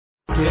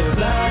get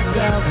blacked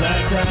out.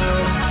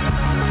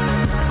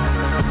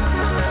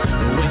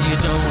 When you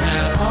don't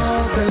have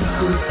all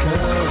bases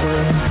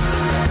covered.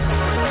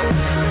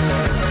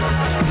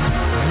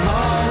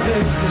 All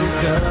bases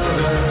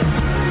covered.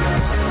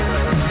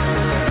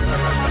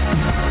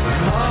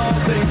 All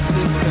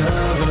bases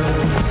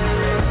covered.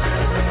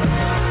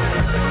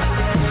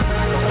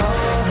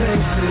 All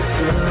bases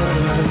covered.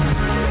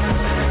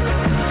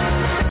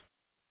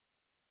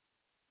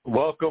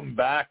 Welcome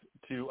back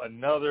to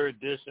another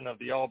edition of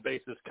the All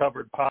Bases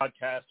Covered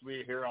podcast.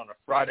 We're here on a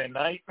Friday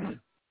night.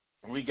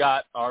 We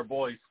got our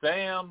boy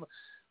Sam.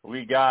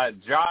 We got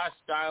Josh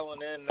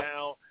dialing in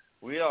now.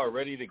 We are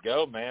ready to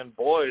go, man.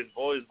 Boys,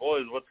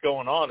 what's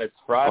going on? It's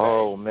Friday.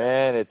 Oh,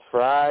 man, it's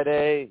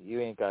Friday.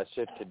 You ain't got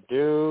shit to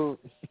do.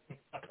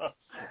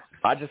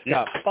 I just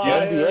got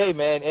fired. NBA,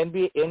 man.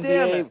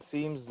 NBA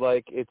seems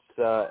like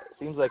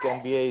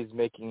NBA is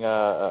making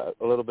a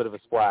little bit of a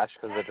splash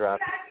because of the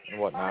draft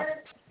and whatnot.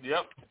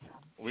 Yep.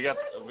 We have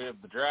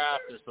the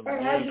draft. There's some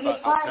news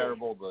about how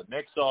terrible the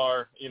Knicks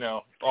are. You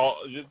know,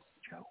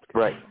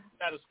 right.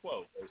 Status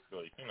quo,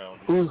 basically. You know,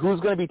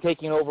 who's going to be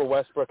taking over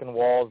Westbrook and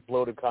Wall's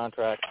bloated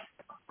contract?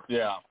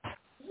 Yeah.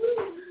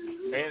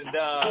 And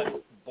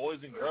boys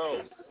and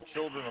girls,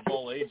 children of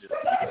all ages,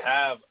 we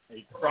have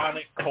a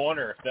Chronic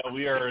Corner that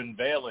we are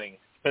unveiling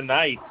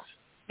tonight.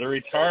 The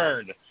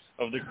return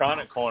of the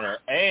Chronic Corner,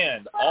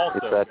 and also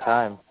it's that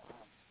time.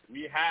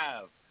 We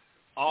have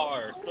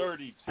our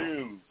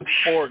 32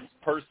 sports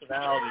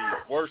personalities,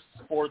 worst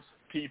sports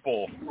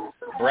people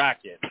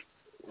bracket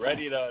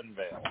ready to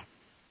unveil.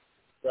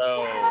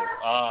 So,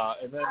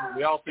 and then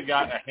we also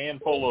got a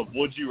handful of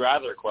would you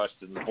rather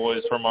questions,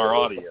 boys, from our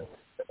audience.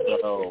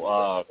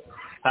 So,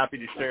 happy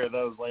to share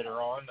those later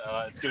on.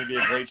 It's going to be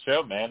a great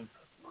show, man.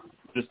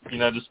 Just,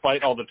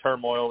 despite all the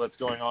turmoil that's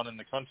going on in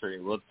the country,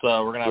 we're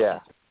going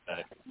to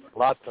have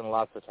lots and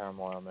lots of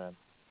turmoil, man.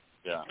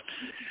 Yeah.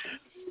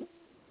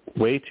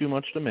 Way too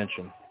much to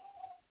mention.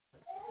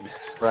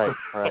 Right.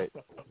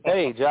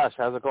 Hey, Josh,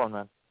 how's it going,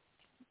 man?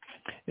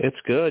 It's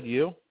good.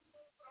 You?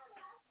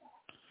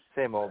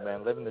 Same old,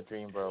 man. Living the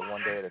dream, bro.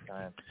 One day at a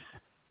time.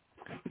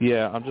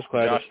 Yeah, I'm just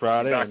glad it's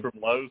Friday. Back from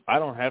Lowe's. I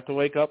don't have to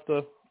wake up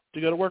to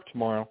go to work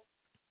tomorrow.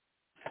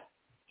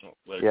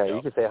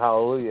 You can say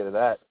hallelujah to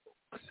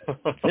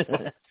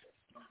that.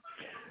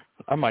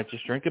 I might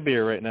just drink a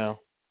beer right now.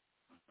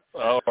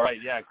 Oh, right,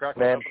 yeah.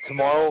 Man,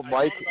 tomorrow,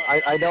 Mike,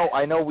 I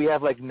know we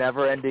have,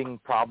 never-ending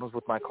problems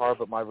with my car,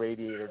 but my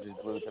radiator just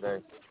blew today.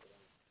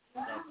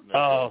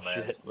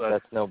 Shit.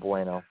 That's no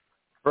bueno.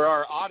 For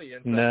our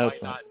audience that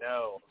might not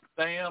know,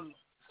 Sam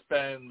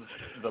spends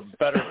the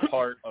better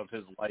part of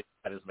his life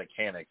at his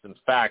mechanics. In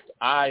fact,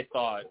 I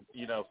thought,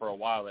 for a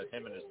while that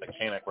him and his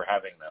mechanic were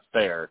having an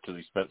affair because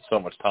he spent so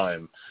much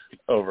time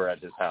over at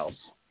his house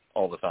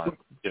all the time.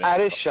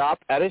 At his shop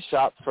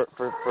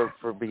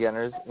for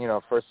beginners,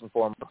 first and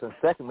foremost. And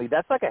secondly,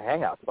 that's like a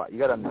hangout spot. You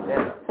got to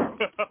understand.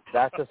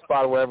 That's a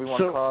spot where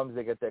everyone comes,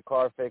 they get their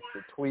car fixed,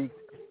 they tweak,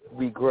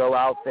 we grill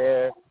out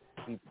there,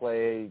 we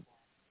play,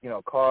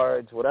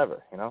 cards,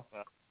 whatever,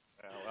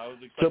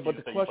 But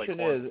the question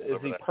is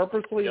he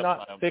purposely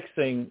not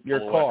fixing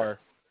your car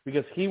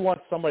because he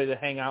wants somebody to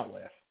hang out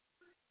with?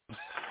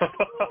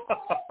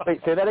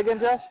 Wait, say that again,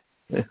 Josh?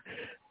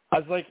 I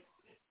was like,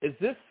 is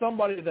this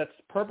somebody that's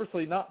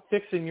purposely not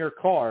fixing your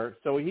car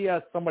so he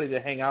has somebody to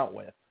hang out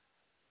with?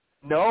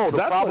 No, the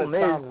problem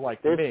is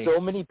there's so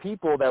many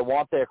people that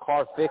want their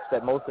car fixed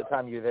that most of the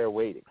time you're there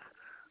waiting.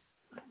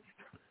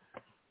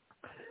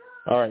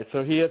 All right,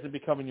 so he isn't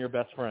becoming your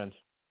best friend.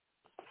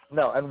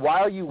 No, and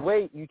while you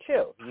wait, you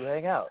chill, you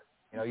hang out,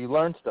 you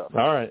learn stuff.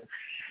 All right.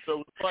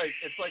 So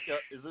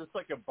is this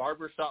like a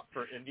barbershop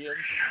for Indians?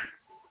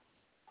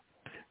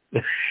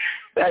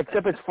 Yeah,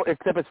 except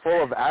it's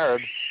full of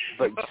Arabs,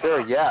 but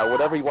sure, yeah,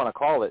 whatever you want to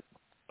call it.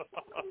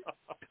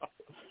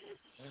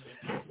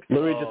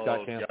 Louis just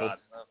got canceled.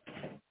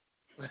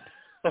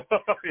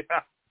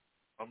 Yeah,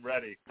 I'm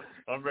ready.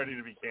 I'm ready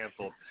to be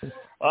canceled.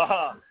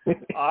 All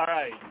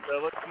right,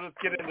 so let's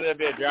get into the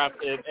NBA draft.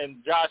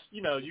 And Josh,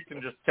 you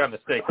can just kind of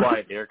stay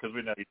quiet here because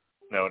we know you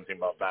don't know anything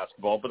about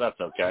basketball, but that's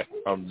okay.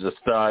 I'm just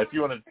if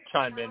you want to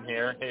chime in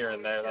here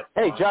and there, that's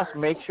fine. Hey, Josh,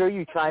 make sure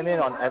you chime in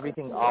on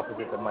everything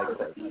opposite that Mike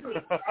says.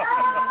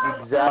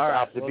 Exactly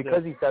opposite,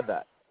 because he said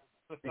that.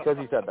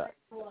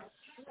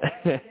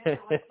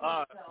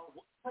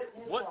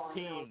 What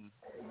team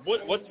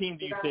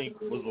do you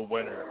think was the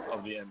winner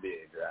of the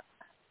NBA draft?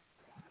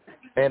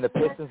 And the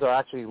Pistons are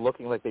actually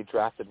looking like they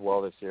drafted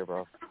well this year,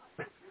 bro.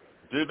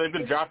 Dude, they've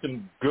been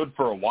drafting good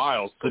for a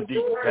while.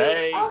 Sadiq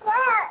Bey.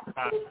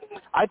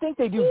 I think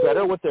they do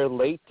better with their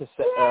late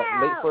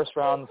first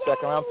round,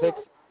 second round picks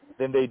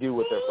than they do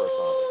with their first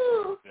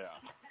round. Yeah,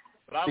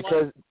 but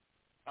because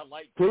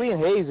Killian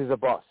Hayes is a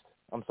bust.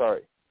 I'm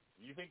sorry.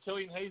 You think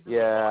Killian Hayes is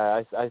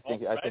a bust? I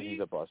think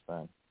he's a bust,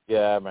 man.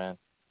 Yeah, man.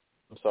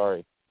 I'm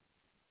sorry.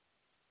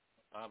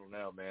 I don't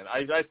know, man.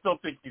 I still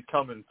think he's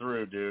coming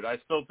through, dude. I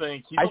still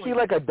think I see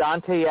like a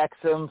Dante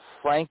Exum,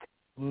 Frank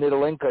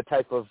Nidolinka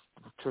type of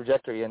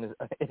trajectory in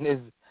his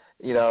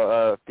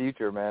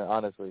future, man.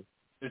 Honestly.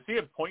 Is he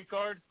a point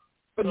guard?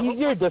 But he's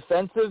your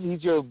defensive.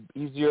 He's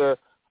your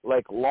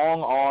like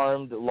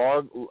long-armed,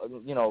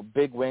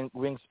 big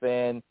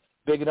wingspan,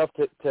 big enough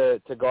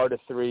to guard a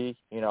three.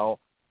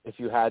 If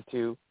you had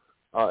to,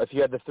 if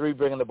you had the three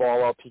bringing the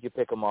ball up, he could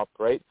pick him up,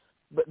 right?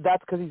 But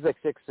that's because he's like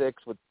 6'6"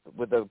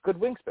 with a good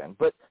wingspan.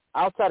 But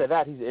outside of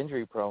that, he's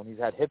injury prone. He's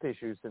had hip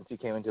issues since he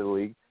came into the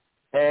league,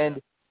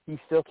 and he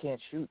still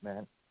can't shoot,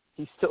 man.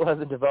 He still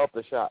hasn't developed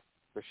a shot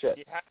for shit.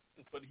 He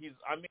hasn't, but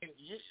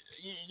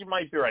you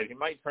might be right. He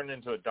might turn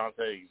into a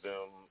Dante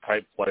Exum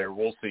type player.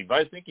 We'll see. But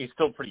I think he's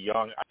still pretty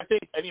young. I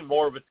think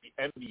anymore with the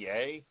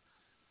NBA,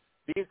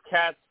 these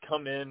cats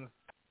come in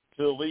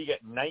to the league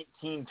at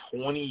 19,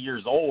 20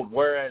 years old,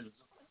 whereas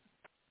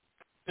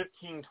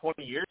 15,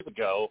 20 years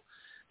ago,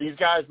 these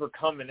guys were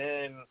coming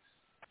in,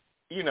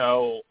 I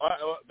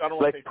don't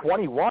want to say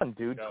 21,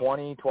 dude,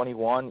 20,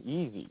 21,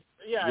 easy.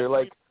 Yeah,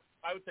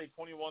 I would say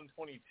 21,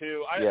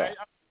 22. I would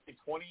say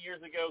 20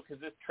 years ago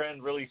because this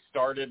trend really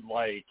started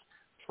like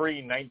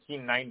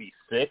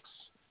pre-1996,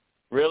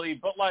 really.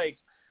 But like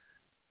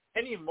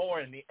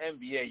anymore in the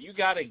NBA, you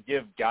got to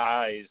give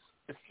guys.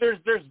 There's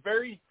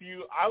very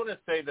few. I want to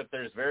say that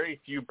there's very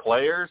few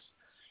players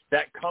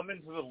that come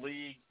into the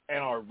league and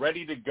are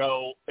ready to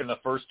go in the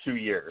first 2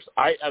 years.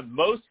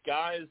 Most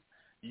guys,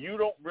 you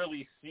don't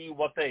really see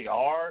what they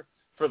are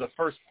for the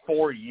first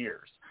 4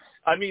 years.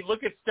 I mean,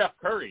 look at Steph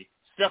Curry.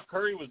 Steph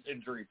Curry was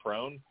injury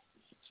prone.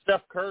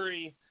 Steph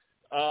Curry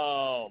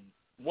was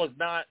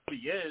not what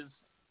he is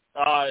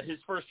his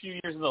first few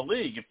years in the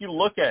league. If you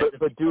look at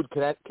but dude,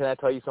 can I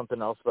tell you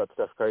something else about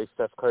Steph Curry?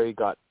 Steph Curry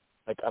got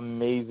like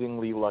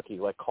amazingly lucky,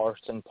 like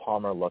Carson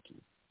Palmer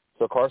lucky.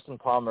 So Carson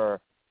Palmer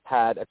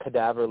had a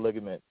cadaver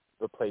ligament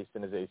replaced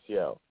in his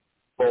ACL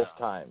both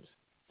times.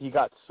 He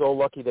got so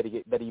lucky that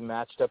he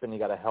matched up and he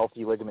got a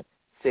healthy ligament.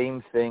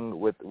 Same thing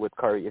with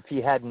Curry. If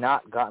he had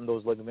not gotten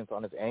those ligaments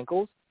on his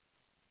ankles,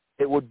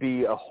 it would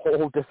be a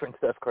whole different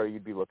Steph Curry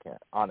you'd be looking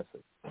at,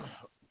 honestly.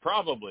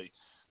 Probably.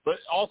 But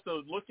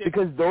also look at...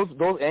 Because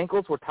those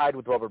ankles were tied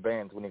with rubber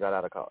bands when he got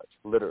out of college,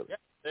 literally.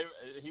 Yeah,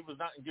 he was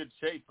not in good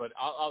shape, but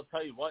I'll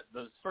tell you what,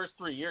 those first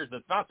 3 years,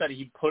 it's not that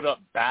he put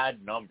up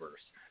bad numbers,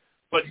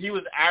 but he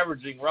was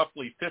averaging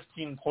roughly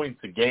 15 points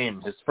a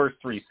game his first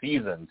 3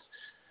 seasons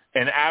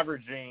and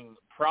averaging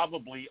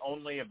probably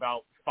only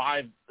about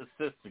 5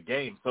 assists a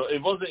game. So he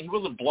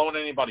wasn't blowing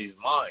anybody's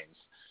minds.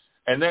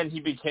 And then he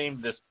became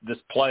this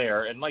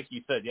player, and like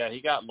you said,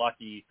 he got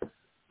lucky.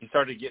 He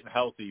started getting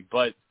healthy,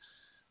 but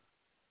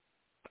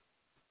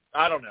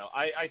I don't know.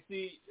 I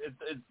see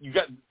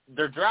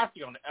they're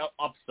drafting on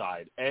the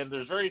upside, and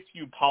there's very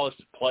few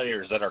polished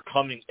players that are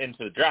coming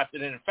into the draft.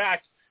 And in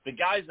fact, the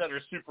guys that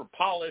are super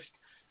polished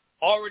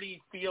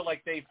already feel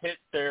like they've hit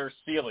their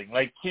ceiling.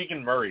 Like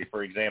Keegan Murray,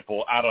 for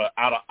example, out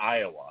of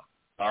Iowa.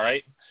 All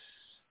right,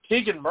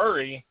 Keegan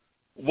Murray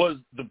was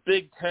the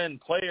Big Ten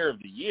Player of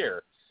the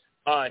Year.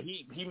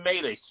 He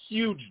made a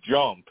huge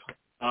jump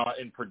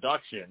in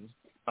production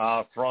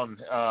from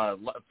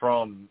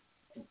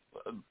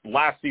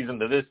last season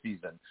to this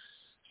season.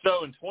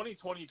 So in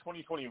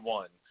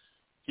 2020-2021,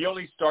 he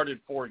only started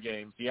 4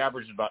 games. He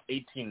averaged about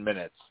 18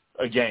 minutes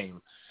a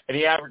game, and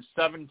he averaged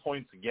 7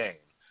 points a game.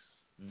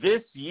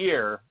 This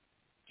year,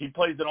 he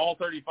plays in all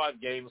 35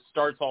 games,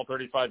 starts all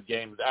 35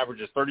 games,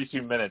 averages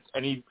 32 minutes,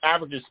 and he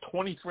averages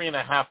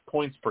 23.5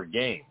 points per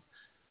game.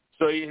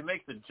 So he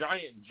makes a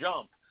giant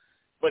jump.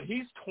 But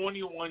he's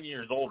 21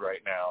 years old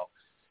right now.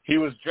 He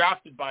was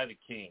drafted by the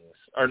Kings,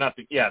 or not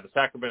the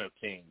Sacramento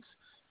Kings.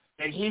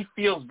 And he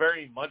feels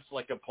very much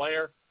like a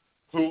player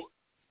who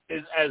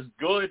is as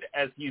good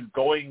as he's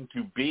going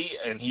to be,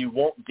 and he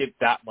won't get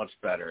that much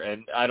better.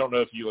 And I don't know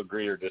if you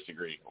agree or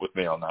disagree with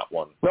me on that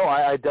one. No,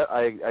 I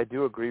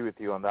do agree with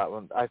you on that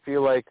one. I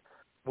feel like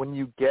when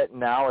you get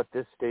now at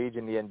this stage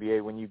in the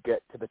NBA, when you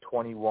get to the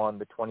 21,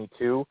 the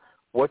 22,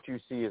 what you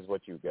see is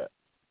what you get.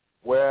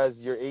 Whereas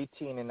your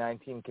 18 and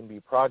 19 can be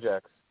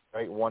projects,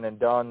 right? One and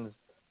dones.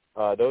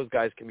 Those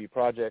guys can be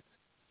projects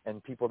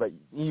and people that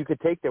you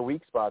could take their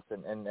weak spots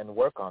and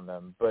work on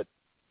them. But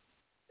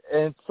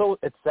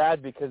it's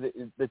sad because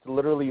it's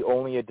literally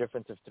only a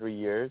difference of 3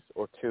 years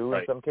or 2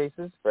 in some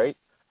cases, right?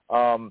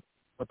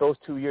 But those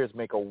 2 years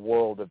make a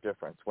world of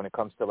difference when it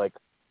comes to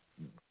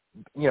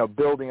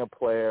building a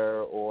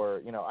player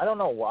or, I don't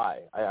know why.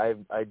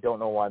 I don't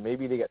know why.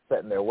 Maybe they get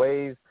set in their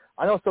ways.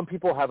 I know some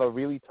people have a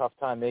really tough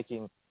time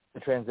making the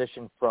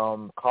transition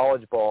from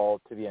college ball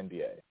to the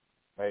NBA,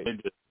 right?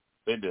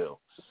 They do.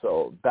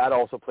 So that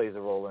also plays a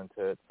role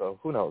into it. So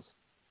who knows?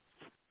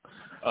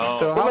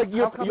 So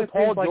your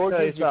Paul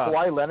Georges, your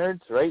Kawhi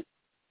Leonards, right?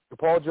 Your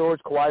Paul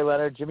George, Kawhi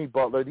Leonard, Jimmy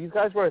Butler, these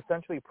guys were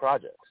essentially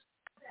projects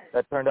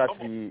that turned out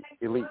to be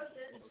elite.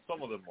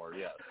 Some of them were,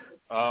 yes.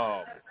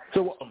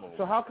 So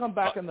how come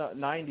back in the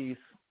 90s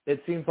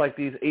it seems like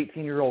these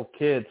 18-year-old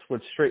kids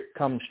would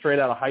come straight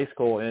out of high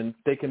school and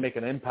they can make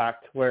an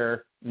impact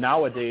where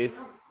nowadays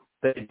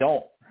they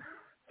don't?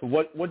 So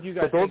what do you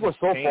guys think? Those were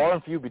so far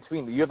and few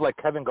between. You have like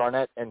Kevin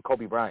Garnett and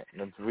Kobe Bryant.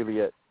 That's really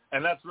it.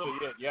 And that's really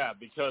it, yeah,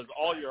 because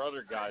all your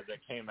other guys that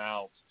came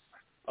out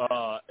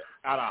out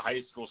of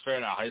high school,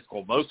 straight out of high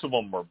school. Most of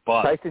them were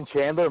busts. Tyson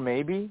Chandler,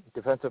 maybe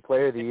defensive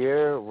player of the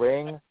year,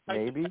 ring,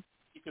 maybe.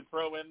 You could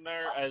throw in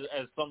there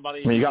as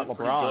somebody. I mean, you who's got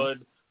LeBron.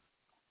 Good.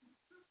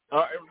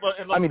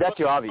 I mean, that's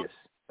your obvious.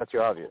 That's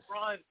your obvious.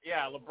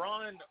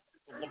 LeBron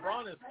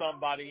is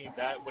somebody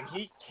that when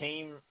he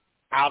came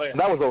out of and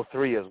that was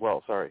 03 as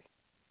well. Sorry.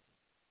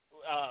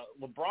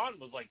 LeBron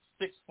was like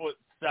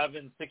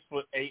 6'7",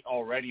 6'8"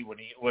 already when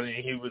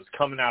he was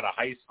coming out of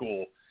high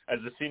school as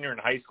a senior in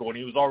high school, and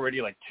he was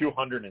already like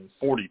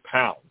 240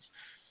 pounds.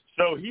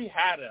 So he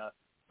had a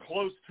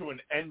close to an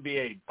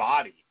NBA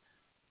body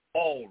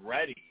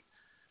already.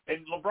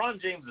 And LeBron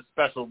James is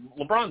special.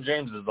 LeBron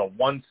James is a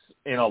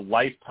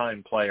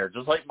once-in-a-lifetime player,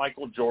 just like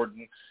Michael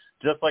Jordan,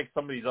 just like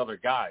some of these other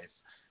guys.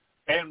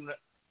 And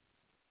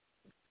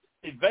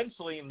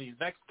eventually, in these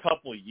next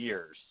couple of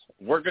years,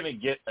 we're going to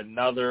get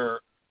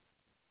another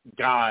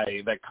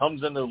guy that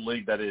comes into the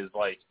league that is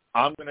like,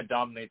 I'm going to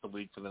dominate the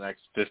league for the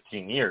next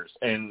 15 years.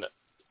 And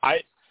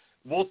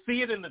we'll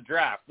see it in the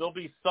draft. There'll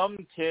be some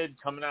kid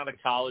coming out of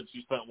college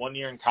who spent 1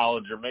 year in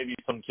college, or maybe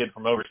some kid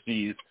from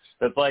overseas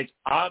that's like,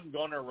 I'm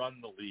going to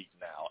run the league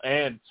now.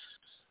 And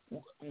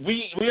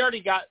we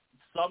already got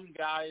some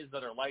guys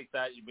that are like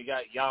that. We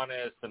got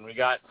Giannis, and we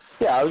got –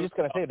 yeah, I was just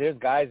going to say, there's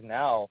guys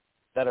now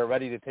that are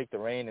ready to take the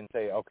reign and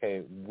say,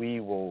 okay, we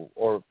will –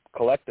 or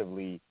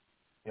collectively,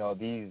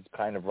 these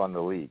kind of run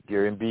the league.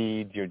 Your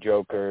Embiid, your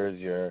Jokers,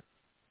 your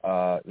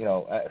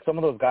some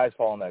of those guys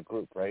fall in that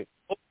group, right?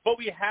 But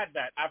we had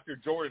that after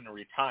Jordan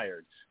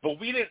retired. But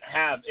we didn't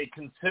have a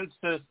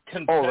consensus.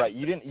 Oh, right.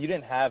 You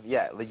didn't have.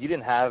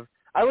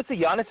 I would say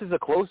Giannis is the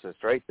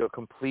closest, right? To a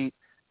complete,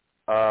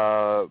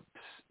 a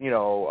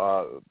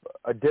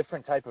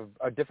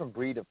different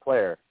breed of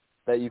player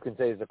that you can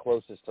say is the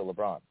closest to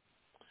LeBron.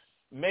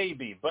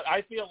 Maybe, but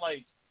I feel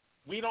like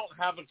we don't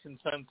have a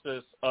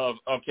consensus of,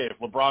 okay, if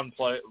when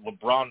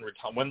LeBron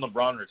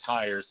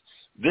retires,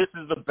 this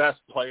is the best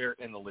player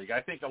in the league.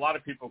 I think a lot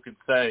of people could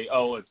say,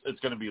 oh, it's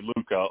going to be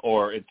Luka,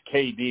 or it's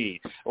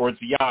KD, or it's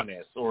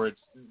Giannis, or it's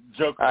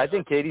Joker. I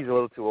think KD's a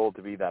little too old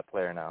to be that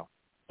player now.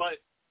 But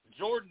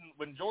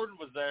when Jordan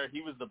was there,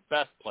 he was the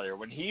best player.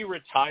 When he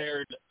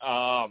retired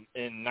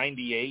in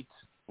 '98,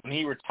 when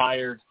he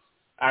retired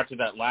after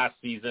that last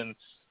season,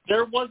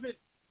 there wasn't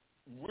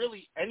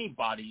really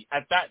anybody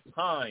at that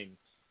time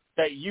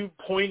that you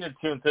pointed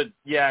to and said,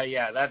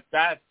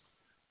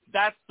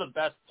 that's the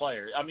best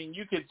player. I mean,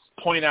 you could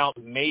point out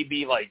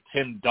maybe like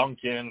Tim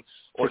Duncan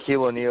or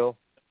Shaquille O'Neal.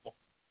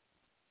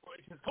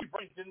 Because Kobe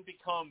Bryant didn't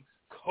become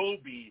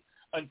Kobe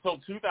until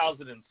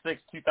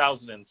 2006,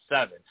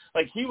 2007.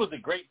 Like, he was a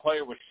great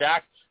player with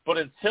Shaq, but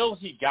until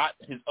he got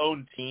his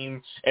own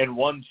team and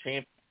won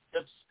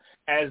championships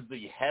as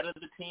the head of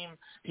the team,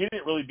 he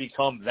didn't really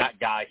become that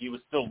guy. He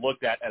was still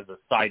looked at as a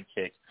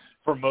sidekick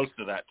for most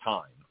of that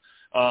time.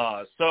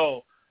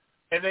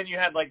 And then you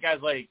had like guys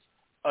like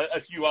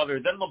a few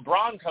others. Then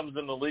LeBron comes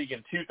in the league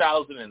in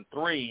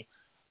 2003,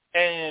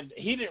 and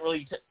he didn't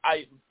really.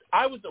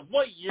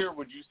 What year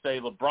would you say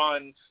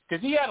LeBron?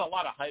 Because he had a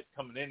lot of hype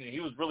coming in, and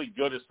he was really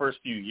good his first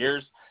few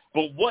years.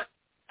 But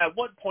at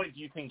what point do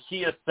you think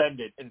he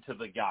ascended into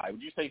the guy?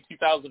 Would you say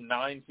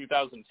 2009,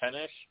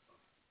 2010-ish?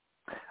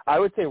 I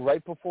would say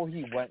right before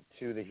he went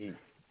to the Heat.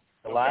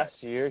 The last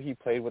year he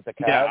played with the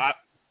Cavs. Yeah,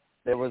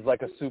 there was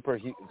like a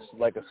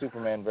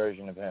Superman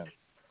version of him.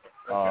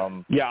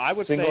 I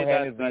would say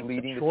that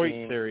leading Detroit the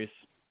team. Series.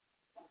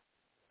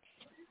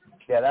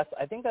 Yeah,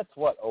 I think that's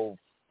what,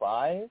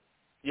 05?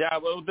 Yeah,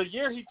 well, the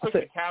year he took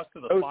the Cavs to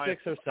the finals,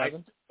 06 or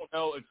 07. I don't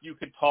know if you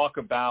could talk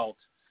about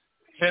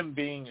him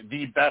being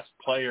the best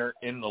player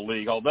in the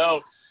league.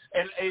 Although,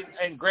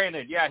 and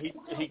granted, yeah,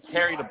 he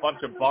carried a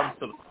bunch of bumps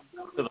to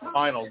the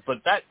finals,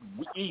 but that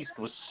East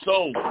was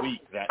so weak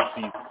that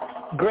season.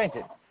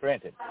 Granted,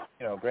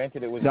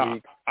 it was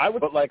weak. I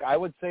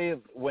would say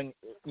when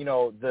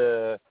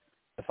the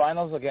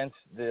finals against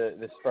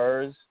the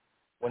Spurs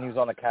when he was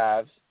on the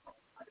Cavs,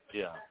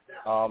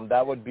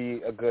 that would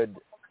be a good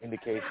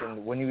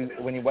indication. When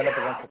he went up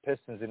against the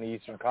Pistons in the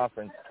Eastern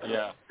Conference,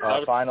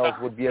 finals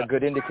would be a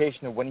good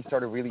indication of when he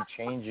started really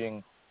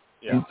changing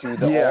into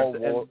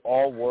the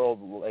all world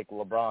like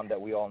LeBron that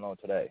we all know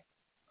today.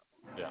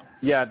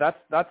 Yeah,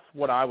 that's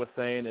what I was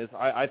saying is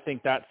I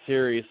think that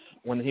series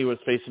when he was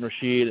facing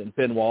Rasheed and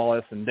Ben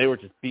Wallace and they were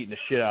just beating the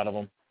shit out of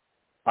him,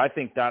 I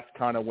think that's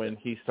kind of when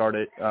he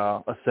started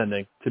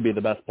ascending to be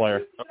the best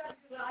player.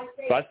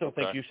 But I still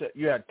think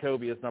you had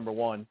Kobe as number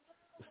one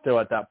still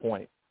at that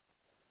point.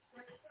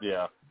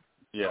 Yeah.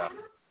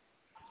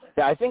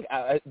 I think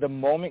the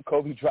moment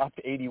Kobe dropped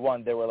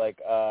 81, they were like,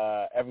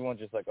 everyone's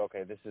just like,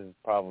 okay, this is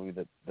probably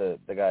the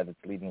guy that's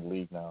leading the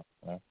league now.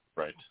 You know?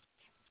 Right.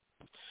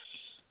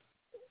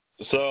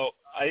 So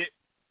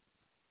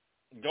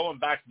going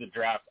back to the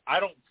draft, I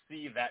don't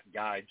see that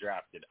guy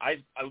drafted.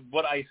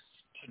 What I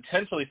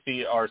potentially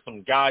see are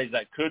some guys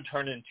that could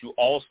turn into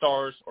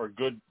all-stars or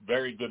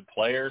very good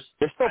players.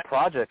 There's still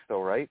projects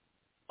though, right?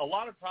 A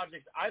lot of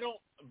projects.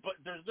 But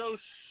there's no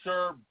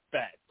sure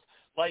bet.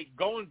 Like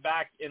going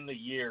back in the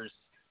years,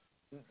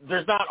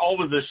 there's not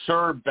always a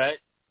sure bet.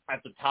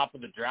 at the top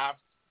of the draft,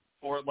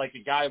 or like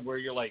a guy where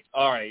you're like,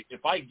 all right,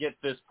 if I get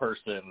this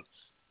person,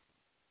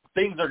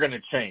 things are going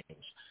to change.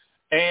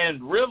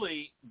 And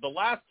really, the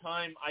last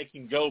time I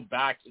can go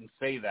back and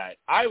say that,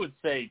 I would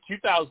say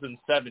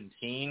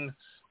 2017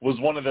 was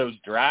one of those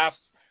drafts,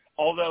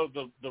 although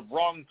the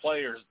wrong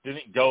players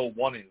didn't go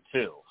 1 and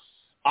 2.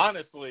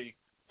 Honestly,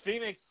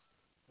 Phoenix,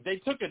 they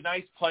took a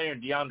nice player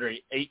in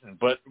DeAndre Ayton,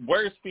 but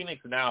where's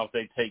Phoenix now if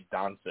they take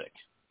Doncic?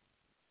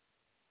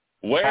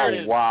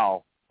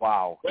 Wow.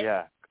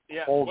 Yeah,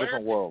 Whole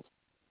different world.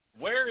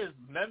 Where is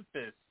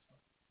Memphis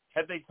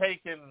had they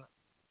taken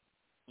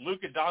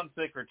Luka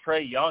Doncic or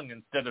Trae Young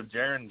instead of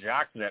Jaren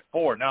Jackson at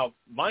 4? Now,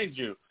 mind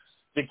you,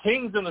 the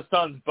Kings and the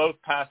Suns both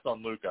passed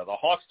on Luka. The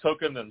Hawks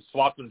took him and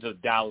swapped him to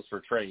Dallas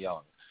for Trae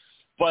Young.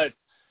 But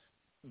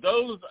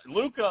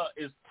Luka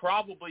is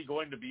probably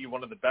going to be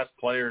one of the best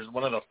players,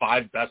 one of the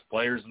 5 best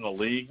players in the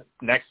league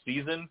next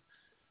season.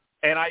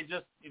 And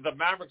the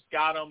Mavericks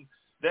got him.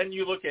 Then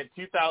you look at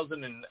the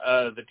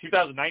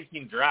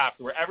 2019 draft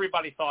where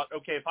everybody thought,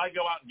 okay, if I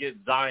go out and get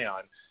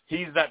Zion,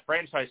 he's that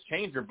franchise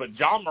changer. But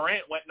John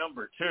Morant went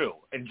number 2.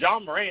 And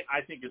John Morant,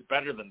 I think, is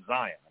better than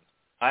Zion.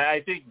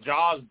 I think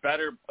Ja's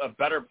a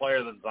better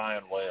player than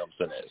Zion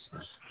Williamson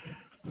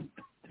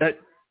is.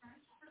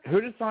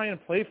 Who does Zion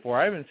play for?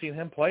 I haven't seen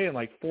him play in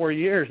like 4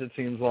 years, it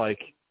seems like.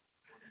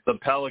 The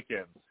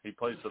Pelicans. He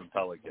plays for the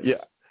Pelicans.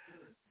 Yeah,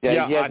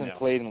 he hasn't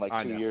played in like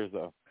 2 years,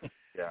 though.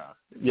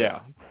 Yeah.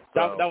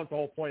 That was the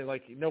whole point.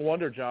 Like, no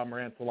wonder John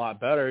Morant's a lot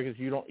better because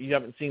you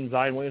haven't seen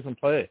Zion Williamson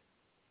play.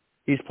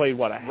 He's played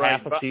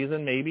half a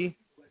season maybe.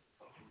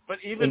 But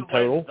even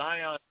when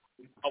Zion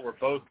were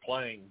both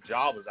playing,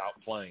 Ja was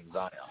outplaying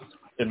Zion,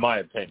 in my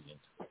opinion.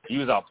 He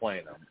was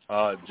outplaying him.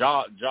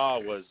 Ja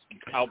was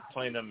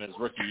outplaying him his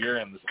rookie year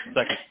in the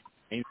second.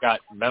 He's got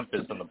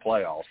Memphis in the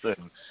playoffs,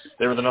 and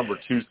they were the number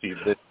 2 seed.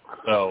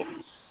 So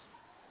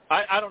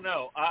I don't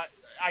know.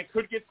 I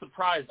could get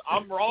surprised.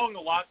 I'm wrong a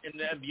lot in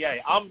the NBA.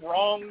 I'm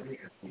wrong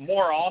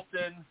more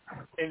often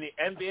in the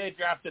NBA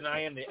draft than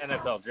I am the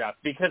NFL draft,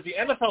 because the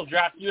NFL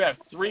draft, you have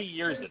 3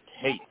 years of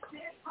tape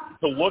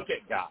to look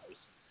at guys.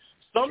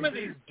 Some of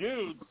these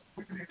dudes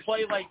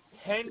play like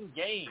 10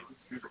 games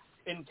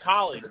in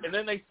college, and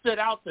then they sit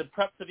out to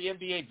prep for the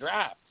NBA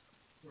draft,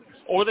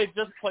 or they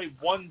just play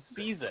 1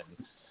 season.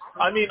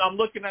 I mean, I'm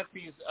looking at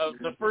these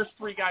the first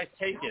 3 guys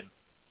taken.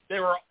 They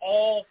were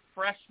all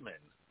freshmen.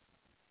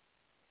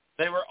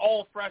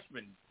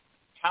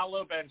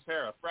 Paolo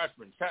Banchero,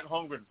 freshman. Chet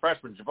Holmgren,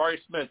 freshman. Jabari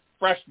Smith,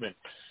 freshman.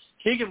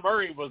 Keegan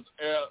Murray was,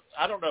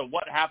 I don't know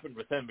what happened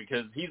with him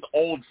because he's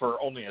old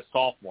for only a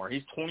sophomore.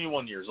 He's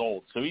 21 years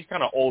old, so he's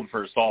kind of old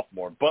for a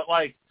sophomore. But,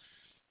 like,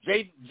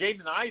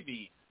 Jaden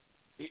Ivey,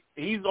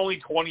 he's only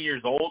 20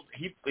 years old.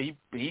 He's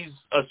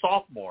a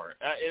sophomore.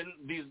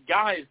 And these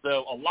guys,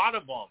 though, a lot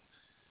of them,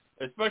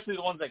 especially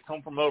the ones that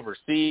come from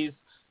overseas,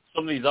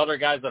 some of these other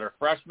guys that are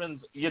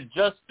freshmen, you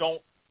just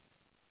don't,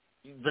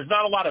 there's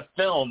not a lot of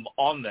film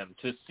on them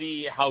to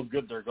see how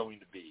good they're going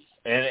to be.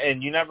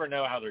 And you never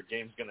know how their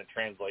game's going to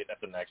translate at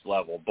the next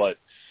level. But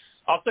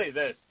I'll say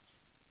this,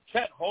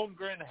 Chet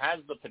Holmgren has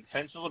the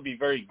potential to be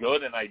very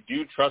good, and I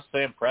do trust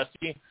Sam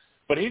Presti,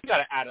 but he's got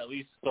to add at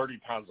least 30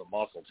 pounds of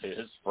muscle to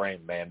his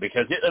frame, man,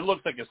 because it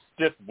looks like a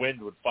stiff wind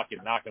would fucking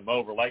knock him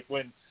over. Like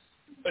when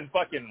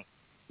fucking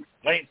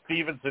Lance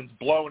Stevenson's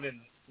blowing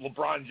in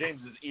LeBron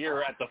James's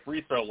ear at the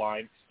free throw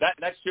line, that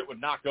shit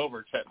would knock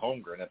over Chet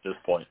Holmgren at this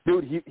point.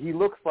 Dude, he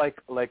looks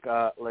like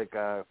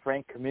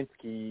Frank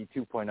Kaminsky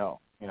 2.0,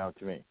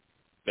 to me.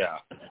 Yeah.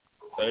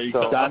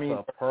 So that's I mean,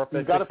 a perfect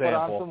he's got to put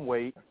example. on some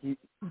weight. He's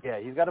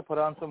got to put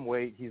on some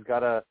weight. He's got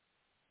to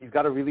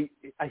really.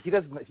 He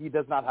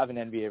does not have an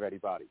NBA ready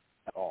body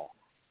at all.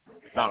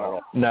 Not at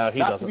all. No, he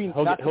doesn't.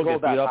 He'll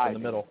get beat up in the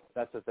middle.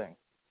 That's the thing.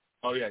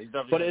 Oh yeah, he's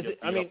definitely.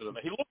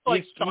 But he looks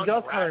like he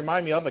does kind of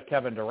remind me of a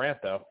Kevin Durant,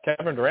 though.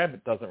 Kevin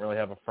Durant doesn't really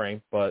have a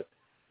frame, but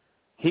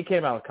he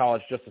came out of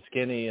college just as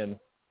skinny and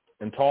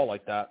tall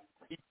like that.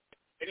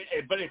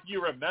 But if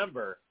you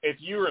remember,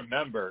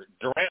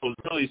 Durant was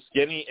really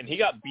skinny, and he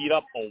got beat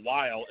up a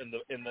while in the.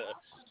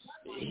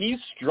 He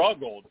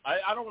struggled.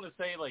 I don't want to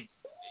say like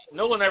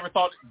no one ever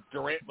thought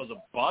Durant was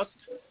a bust,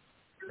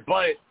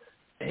 but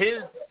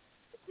it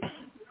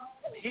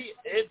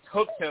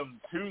took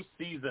him 2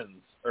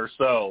 seasons or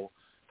so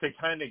to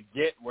kind of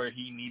get where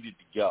he needed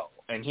to go,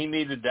 and he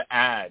needed to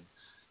add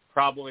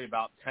probably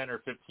about 10 or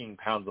 15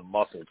 pounds of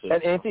muscle to it.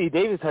 And Anthony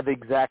Davis had the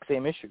exact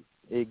same issue.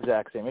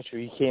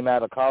 He came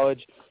out of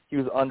college. He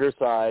was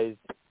undersized.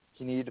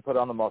 He needed to put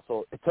on the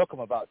muscle. It took him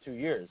about 2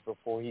 years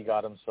before he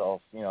got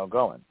himself,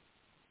 going.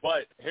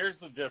 But here's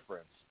the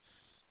difference.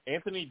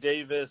 Anthony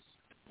Davis,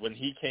 when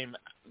he came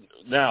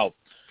 – now,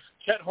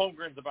 Chet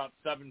Holmgren's about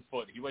 7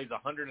 foot. He weighs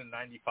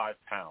 195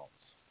 pounds,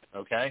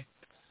 okay?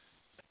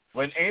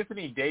 When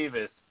Anthony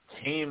Davis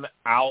came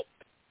out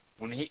 –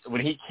 when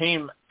he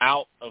came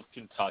out of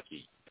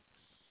Kentucky,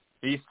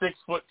 he's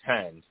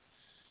 6'10".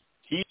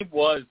 He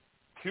was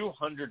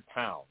 200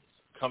 pounds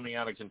coming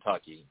out of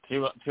Kentucky,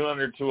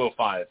 200,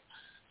 205.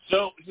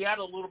 So he had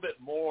a little bit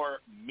more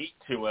meat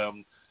to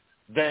him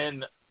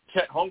than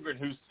Chet Holmgren,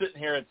 who's sitting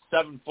here at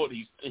 7 foot.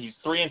 He's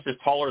 3 inches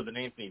taller than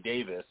Anthony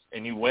Davis,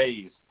 and he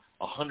weighs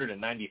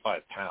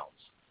 195 pounds.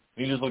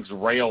 He just looks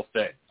rail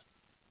thin.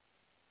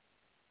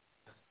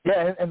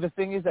 Yeah, and the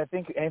thing is, I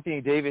think Anthony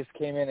Davis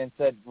came in and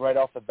said right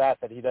off the bat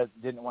that he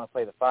didn't want to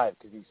play the 5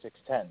 because he's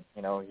 6'10".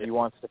 You know, he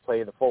wants to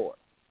play the 4.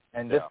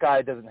 And this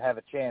guy doesn't have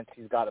a chance.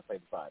 He's got to play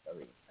the 5. I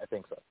mean, I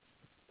think so.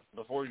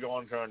 Before we go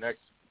on to our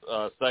next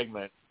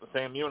segment,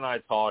 Sam, you and I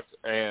talked,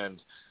 and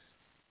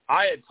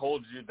I had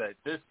told you that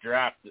this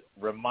draft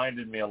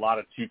reminded me a lot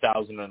of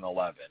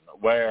 2011,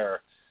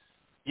 where,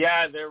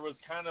 there was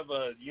kind of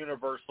a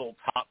universal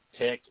top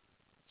pick,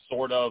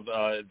 sort of,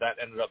 that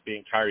ended up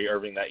being Kyrie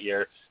Irving that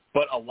year.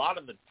 But a lot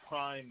of the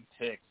prime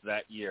picks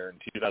that year in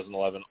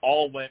 2011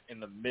 all went in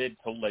the mid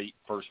to late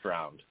first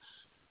round.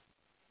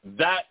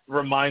 That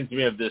reminds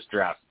me of this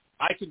draft.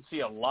 I can see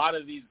a lot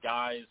of these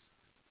guys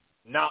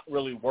not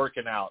really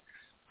working out.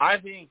 I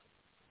think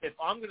if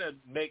I'm going to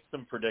make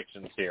some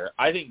predictions here,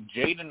 I think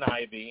Jaden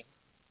Ivey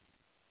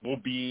will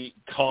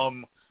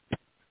become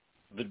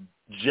the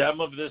gem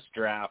of this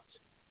draft.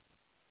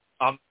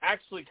 I'm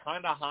actually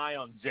kind of high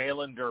on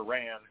Jalen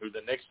Duran, who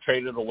the Knicks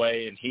traded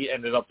away, and he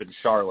ended up in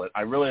Charlotte.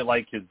 I really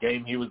like his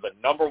game. He was the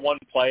number 1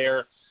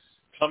 player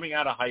coming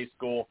out of high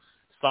school,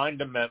 signed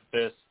to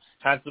Memphis,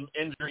 had some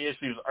injury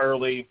issues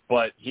early,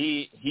 but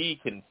he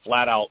can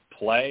flat out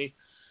play.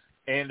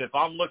 And if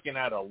I'm looking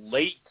at a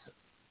late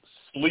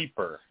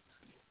sleeper,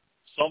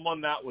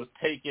 someone that was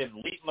taken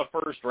late in the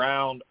first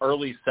round,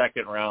 early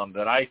second round,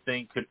 that I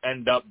think could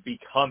end up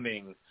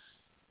becoming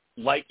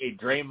like a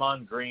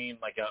Draymond Green,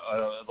 like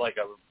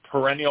a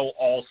perennial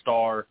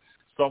all-star,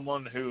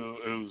 someone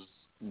who's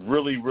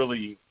really,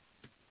 really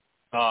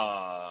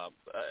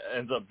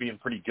ends up being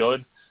pretty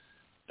good.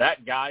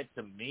 That guy,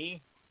 to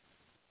me,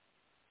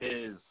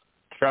 is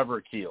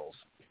Trevor Keels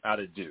out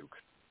of Duke.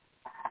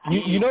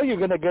 You know you're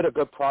going to get a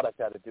good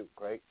product out of Duke,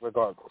 right?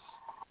 Regardless.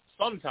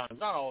 Sometimes,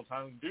 not all the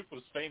time. Duke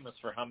was famous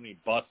for how many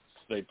busts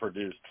they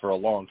produced for a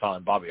long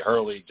time. Bobby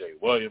Hurley, Jay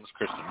Williams,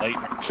 Christian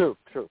Laettner. True.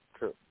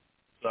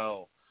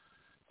 So,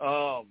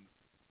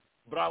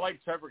 but I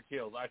like Trevor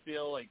Keels. I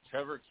feel like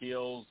Trevor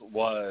Keels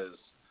was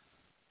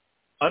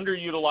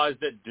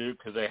underutilized at Duke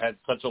because they had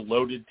such a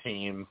loaded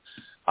team.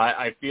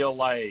 I feel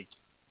like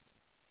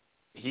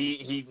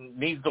he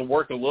needs to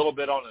work a little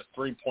bit on his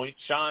three-point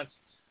shots,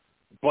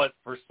 but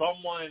for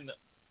someone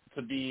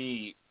to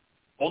be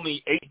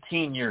only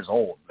 18 years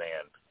old,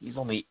 man, he's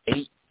only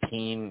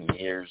 18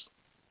 years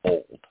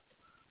old.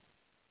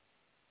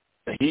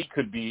 He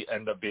could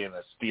end up being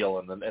a steal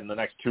in the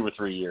next 2 or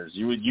 3 years.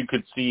 You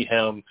could see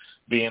him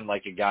being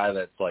like a guy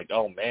that's like,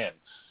 oh man,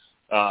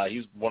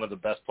 he's one of the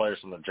best players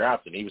from the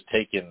draft, and he was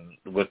taken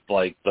with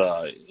the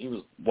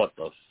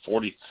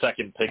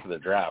 42nd pick of the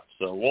draft.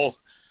 So we'll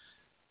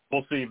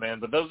see, man.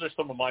 But those are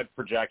some of my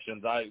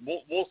projections.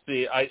 We'll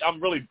see.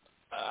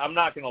 I'm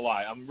not gonna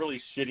lie. I'm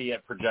really shitty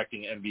at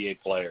projecting NBA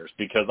players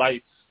because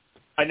I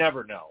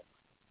never know.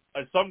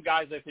 Some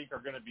guys I think are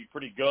going to be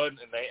pretty good,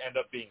 and they end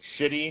up being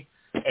shitty.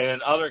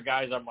 And other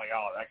guys, I'm like,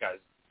 oh, that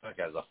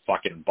guy's a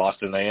fucking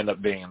bust, and they end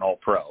up being an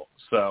all-pro.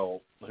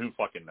 So who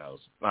fucking knows?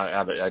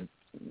 I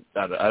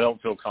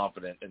don't feel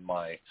confident in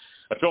I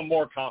feel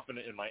more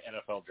confident in my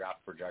NFL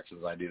draft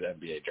projections than I do the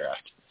NBA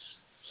draft.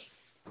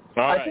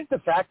 I think the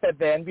fact that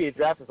the NBA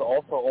draft is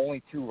also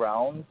only 2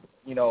 rounds,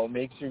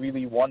 makes you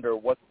really wonder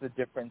what's the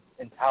difference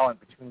in talent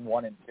between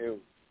 1 and 2,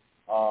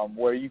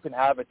 where you can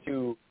have a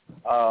 2,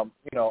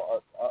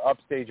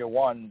 upstage a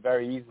 1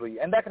 very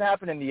easily, and that can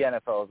happen in the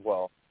NFL as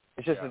well.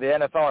 It's just that the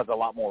NFL has a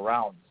lot more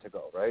rounds to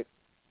go, right?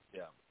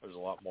 Yeah, there's a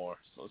lot more.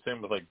 So same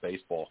with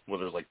baseball, where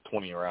there's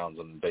 20 rounds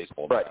in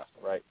baseball draft.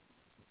 Right.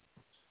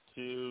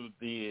 To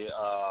the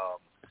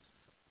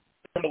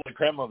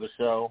creme of the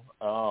show,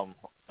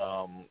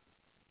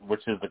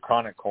 which is the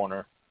Chronic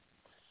Corner,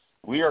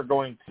 we are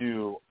going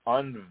to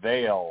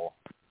unveil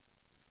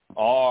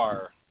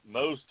our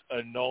most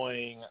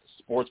annoying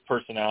sports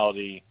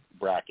personality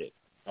bracket.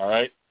 All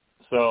right?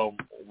 So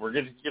we're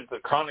going to get to the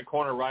Chronic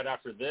Corner right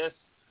after this.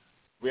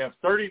 We have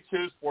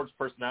 32 sports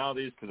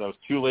personalities because I was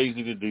too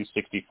lazy to do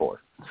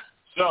 64.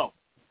 So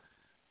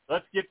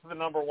let's get to the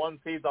number 1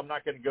 seeds. I'm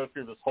not going to go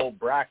through this whole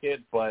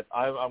bracket, but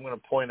I'm going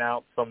to point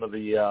out some of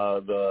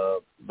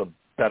the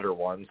better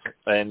ones,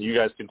 and you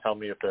guys can tell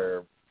me if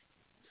they're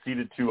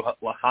seeded too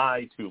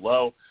high, too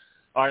low.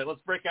 All right,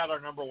 let's break out our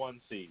number 1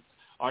 seeds.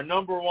 Our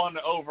number 1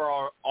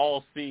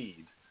 overall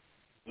seed,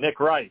 Nick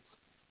Wright.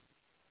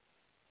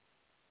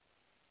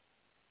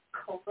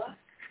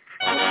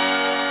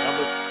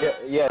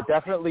 Yeah,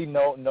 definitely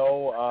no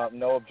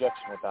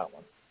objection with that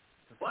one.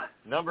 What?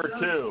 Number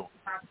 2,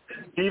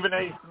 Stephen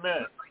A.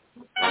 Smith.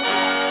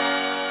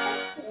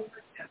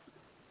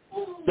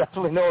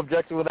 Definitely no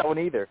objection with that one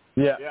either.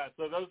 Yeah. Yeah.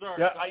 So those are.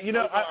 Yeah.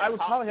 I would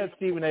probably have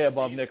Stephen A.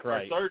 above Nick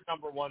Wright. Our third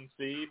number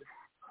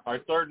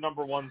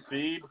 1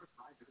 seed,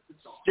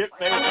 Skip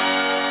Bayless.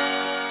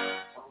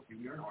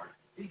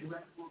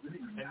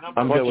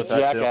 I'm good with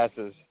that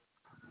jackasses.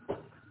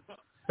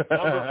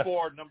 Number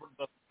 4,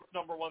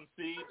 number 1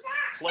 seed,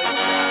 Clay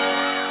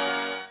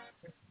Thompson.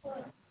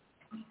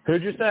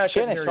 Who'd you say? I couldn't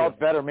Shannon hear Sharp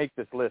you. better make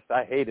this list.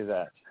 I hated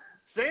that.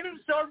 Shannon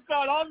Sharp's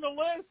not on the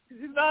list.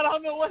 He's not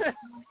on the list.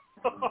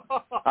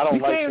 I don't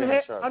You like can't Shannon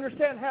even Sharp.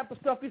 understand half the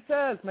stuff he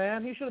says,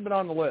 man. He should have been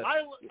on the list.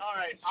 All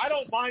right. I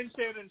don't mind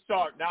Shannon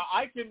Sharp. Now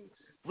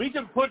we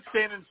can put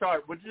Shannon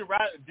Sharp.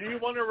 Do you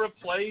want to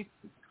replace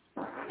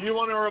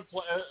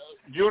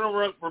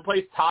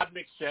replace Todd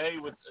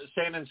McShay with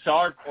Shannon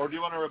Sharp, or do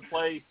you want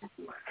to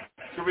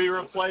should we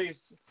replace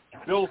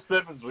Bill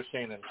Simmons with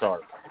Shannon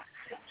Sharp?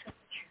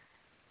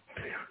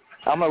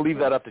 I'm going to leave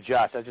that up to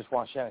Josh. I just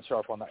want Shannon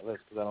Sharp on that list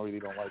because I really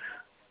don't like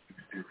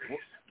him.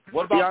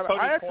 What about Tony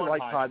I actually Kornheiser?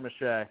 like Todd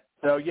McShay.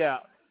 So yeah.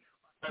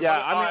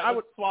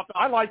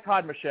 I like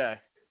Todd McShay,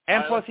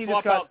 and plus he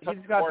just got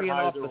being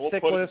off the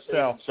sick list.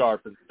 So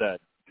Sharp instead.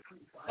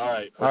 All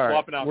right, we're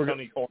swapping out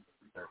Tony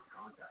Kornheiser.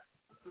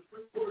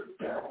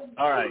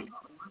 All right.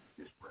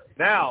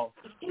 Now,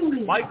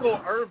 Michael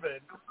Irvin,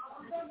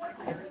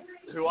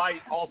 who I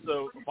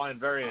also find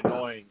very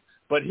annoying,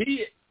 but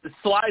he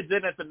slides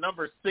in at the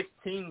number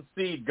 16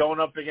 seed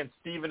going up against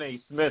Stephen A.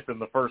 Smith in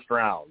the first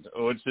round,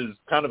 which is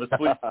kind of a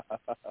sweet.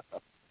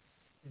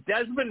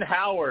 Desmond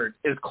Howard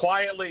is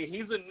quietly,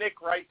 he's in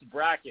Nick Wright's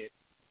bracket.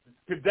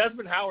 Could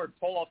Desmond Howard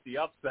pull off the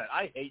upset?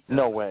 I hate Desmond.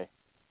 No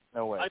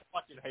way. I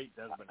fucking hate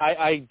Desmond.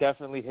 I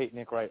definitely hate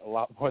Nick Wright a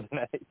lot more than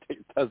I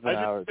hate Desmond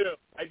Howard.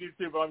 I do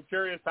too, but I'm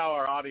curious how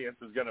our audience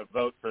is going to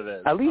vote for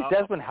this. At least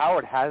Desmond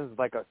Howard has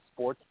like a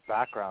sports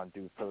background,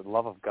 dude, for the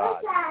love of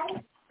God.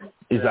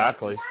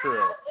 Exactly.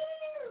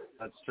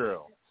 That's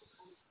true.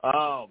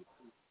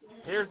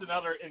 Here's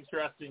another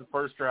interesting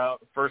first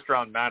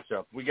round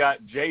matchup. We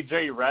got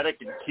J.J. Redick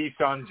and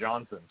Keyshawn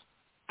Johnson.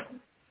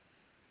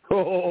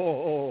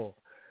 Oh,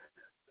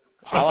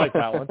 I like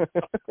that one.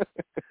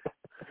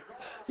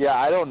 Yeah,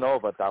 I don't know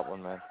about that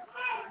one, man.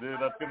 Dude,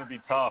 that's going to be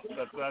tough.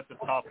 That's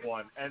a tough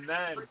one. And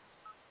then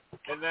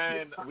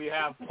we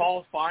have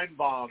Paul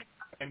Feinbaum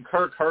and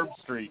Kirk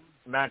Herbstreit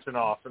matching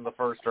off in the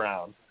first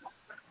round.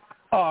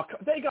 Oh,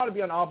 they got to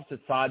be on opposite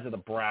sides of the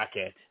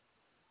bracket.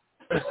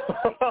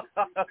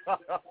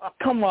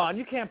 Come on,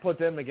 you can't put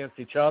them against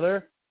each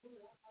other.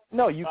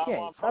 No, you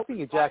can't. Stop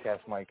being a jackass,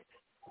 Mike.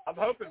 I'm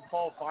hoping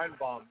Paul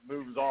Feinbaum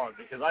moves on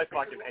because I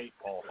fucking hate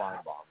Paul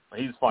Feinbaum.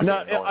 He's fucking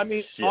annoying. I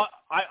mean, shit.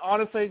 I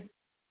honestly,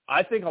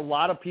 I think a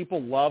lot of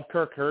people love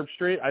Kirk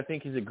Herbstreit. I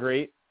think he's a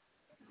great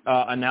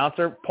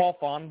announcer. Paul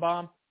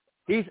Feinbaum,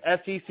 he's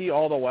SEC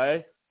all the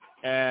way,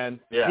 and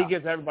he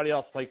gives everybody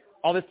else like,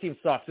 oh, this team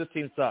sucks. This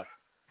team sucks.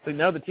 So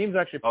no, the team's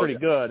actually pretty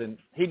good, and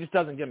he just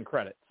doesn't give him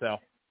credit. So,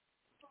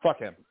 fuck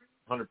him.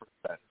 100%.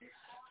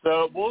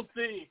 So we'll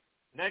see.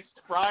 Next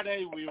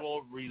Friday, we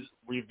will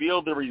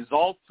reveal the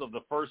results of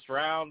the first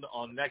round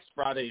on next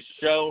Friday's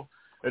show.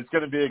 It's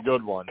going to be a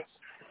good one.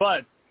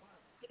 But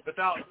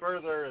without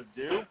further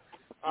ado,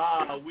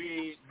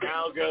 we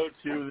now go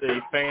to the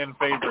fan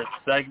favorite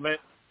segment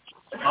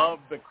of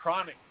the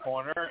Chronic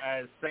Corner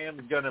as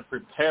Sam's going to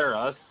prepare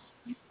us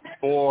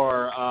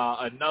for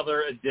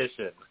another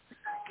edition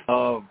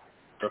of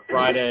the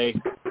Friday,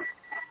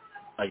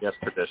 I guess,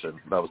 tradition.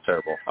 That was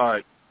terrible. All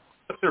right.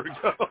 Here we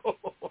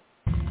go.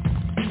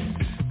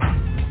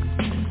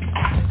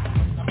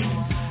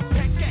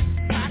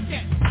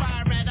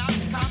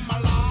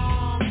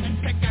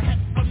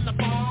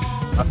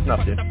 That's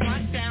nothing.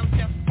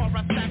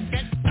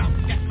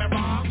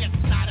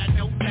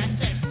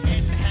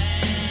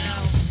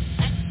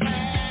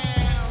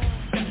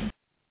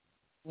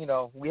 You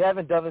know, we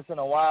haven't done this in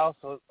a while,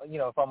 so, you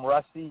know, if I'm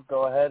rusty,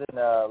 go ahead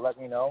and let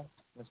me know,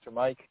 Mr.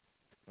 Mike.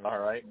 All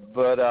right.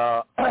 But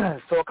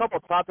so a couple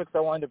of topics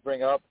I wanted to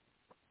bring up,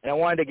 and I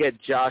wanted to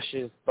get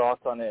Josh's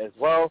thoughts on it as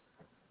well.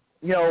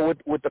 You know,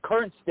 with the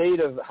current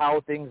state of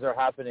how things are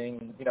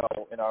happening, you know,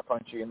 in our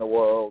country, in the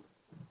world,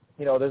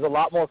 you know, there's a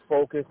lot more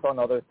focus on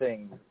other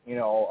things, you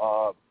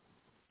know,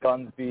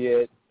 guns be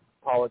it,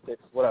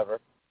 politics, whatever.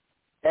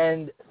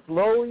 And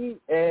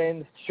slowly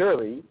and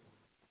surely,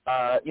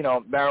 you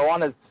know,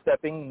 marijuana is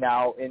stepping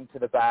now into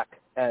the back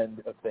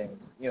end of things.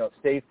 You know,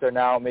 states are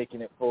now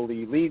making it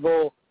fully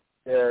legal.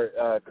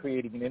 They're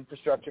creating an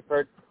infrastructure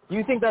for it. Do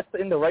you think that's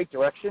in the right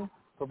direction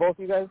for both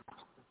you guys?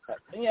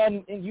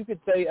 And you could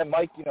say, and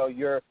Mike, you know,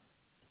 you're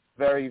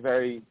very,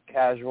 very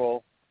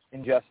casual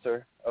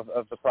ingester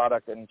of the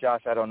product, and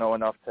Josh, I don't know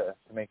enough to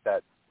make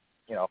that,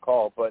 you know,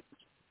 call. But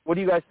what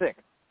do you guys think?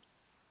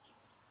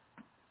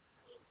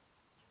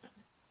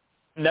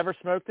 Never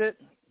smoked it,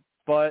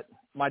 but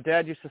my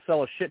dad used to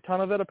sell a shit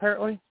ton of it,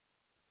 apparently.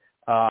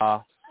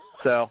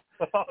 So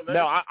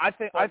no, I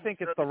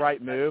think it's the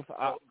right move.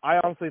 I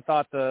honestly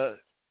thought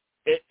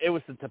it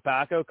was the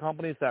tobacco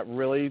companies that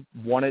really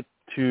wanted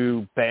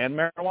to ban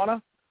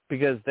marijuana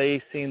because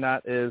they seen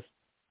that as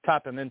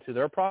tapping into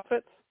their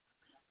profits.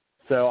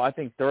 So I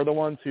think they're the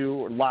ones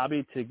who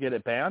lobbied to get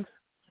it banned.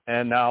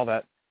 And now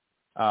that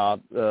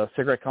the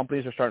cigarette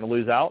companies are starting to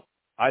lose out,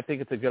 I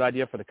think it's a good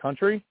idea for the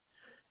country.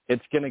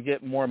 It's going to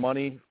get more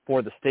money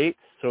for the states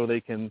so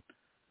they can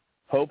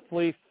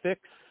hopefully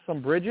fix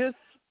some bridges,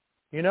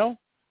 you know.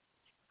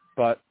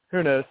 But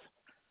who knows?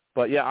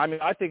 But, yeah, I mean,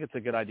 I think it's a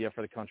good idea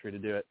for the country to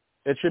do it.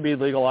 It should be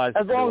legalized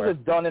as long everywhere. as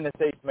it's done in a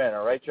safe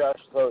manner, right, Josh?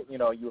 So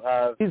you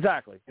have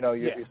Exactly.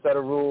 your set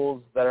of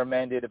rules that are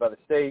mandated by the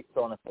state,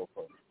 so on and so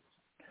forth.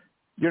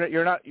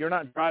 You're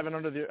not driving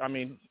under the. I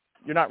mean,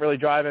 you're not really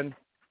driving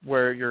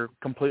where you're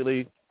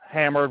completely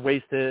hammered,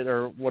 wasted,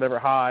 or whatever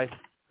high.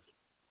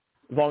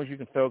 As long as you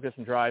can focus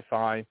and drive,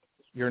 fine.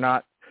 You're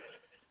not.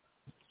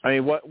 I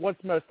mean,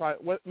 what's most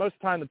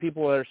time the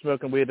people that are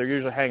smoking weed, they're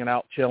usually hanging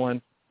out,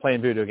 chilling,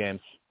 playing video games,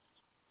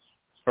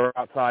 or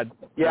outside.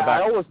 Yeah,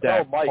 I always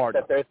tell Mike party.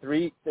 that there are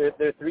three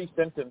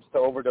symptoms to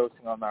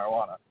overdosing on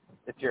marijuana.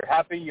 It's you're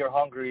happy, you're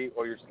hungry,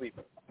 or you're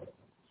sleeping.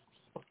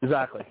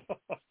 Exactly.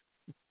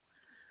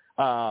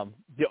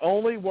 The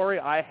only worry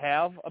I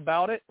have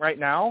about it right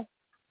now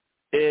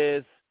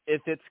is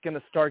if it's going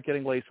to start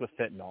getting laced with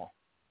fentanyl.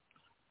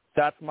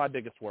 That's my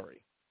biggest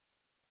worry.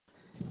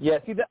 Yeah,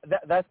 see,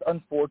 that's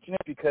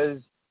unfortunate because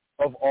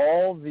of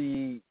all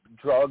the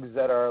drugs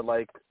that are,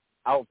 like,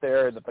 out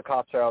there, that the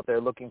cops are out there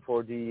looking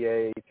for,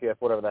 DEA, ATF,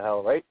 whatever the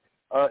hell, right?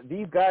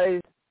 These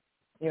guys,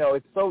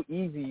 it's so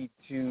easy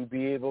to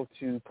be able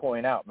to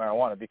point out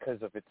marijuana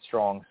because of its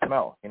strong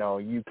smell.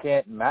 You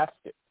can't mask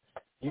it.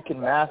 You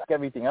can mask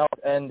everything else.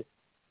 And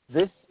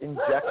this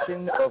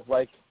injection of,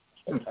 like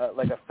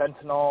a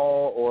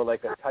fentanyl or,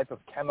 like, a type of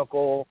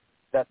chemical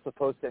that's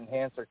supposed to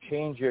enhance or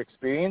change your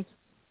experience,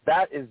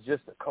 that is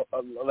just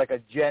like a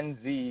Gen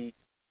Z,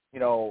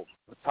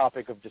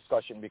 topic of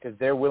discussion because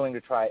they're willing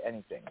to try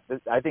anything.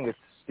 I think it's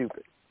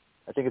stupid.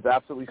 I think it's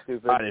absolutely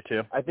stupid. I do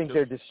too. I think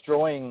they're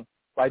destroying,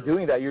 by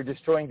doing that, you're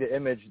destroying the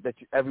image that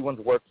everyone's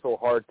worked so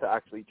hard to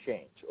actually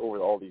change over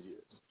all these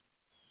years.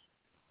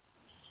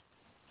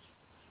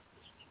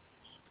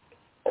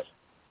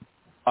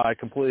 I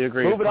completely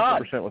agree. Moving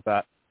 100% with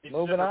that.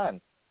 Moving on.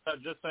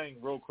 Just saying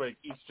real quick,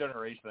 each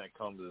generation that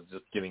comes is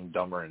just getting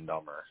dumber and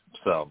dumber.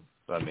 So,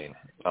 I mean,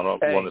 I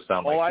don't want to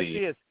sound all like I see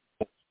is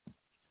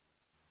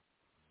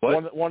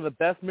one of the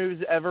best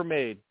movies ever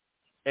made,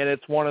 and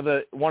it's one of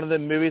the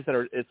movies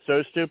that it's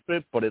so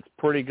stupid, but it's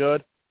pretty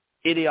good.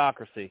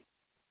 Idiocracy.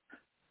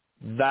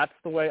 That's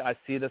the way I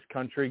see this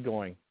country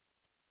going.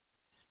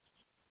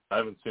 I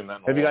haven't seen that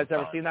in a Have you long guys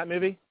ever time. seen that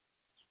movie?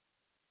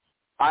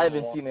 I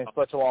haven't seen it in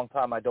such a long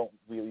time, I don't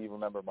really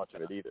remember much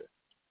of it either.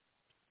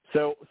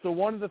 So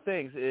one of the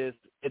things is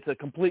it's a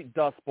complete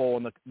dust bowl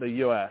in the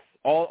U.S.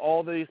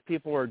 All these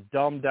people are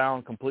dumbed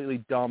down, completely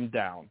dumbed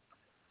down,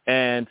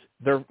 and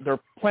they're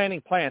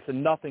planting plants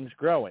and nothing's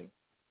growing,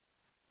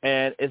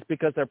 and it's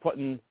because they're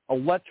putting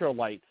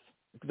electrolytes.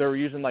 They're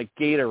using like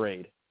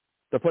Gatorade.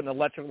 They're putting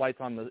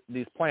electrolytes on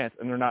these plants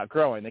and they're not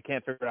growing. They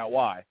can't figure out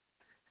why.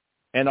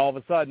 And all of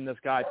a sudden, this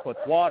guy puts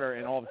water,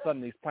 and all of a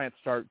sudden, these plants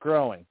start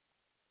growing.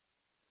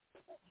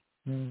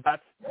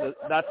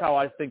 That's how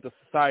I think the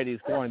society is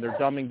going. They're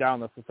dumbing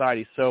down the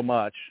society so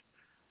much.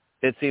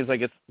 It seems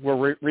like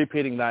we're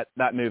repeating that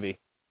movie.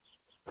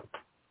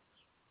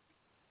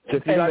 So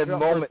if you guys the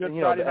moment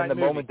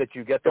that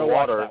you get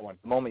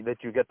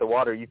the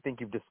water, you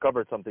think you've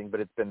discovered something, but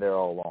it's been there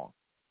all along.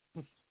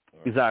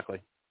 Exactly.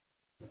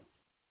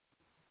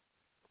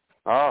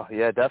 Oh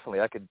yeah, definitely.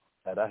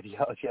 That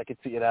ideology, I could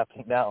see it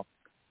happening now.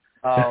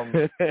 All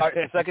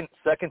right, second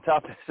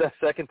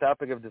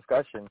topic of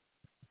discussion.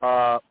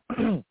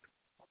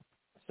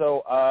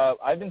 So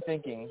I've been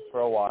thinking for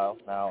a while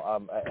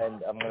now,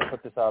 and I'm going to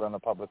put this out on a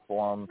public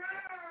forum.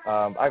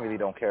 I really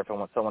don't care if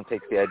someone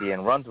takes the idea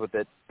and runs with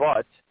it,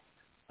 but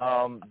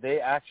they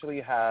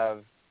actually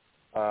have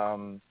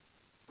a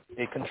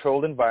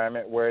controlled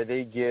environment where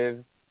they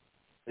give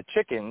the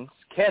chickens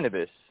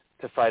cannabis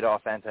to fight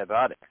off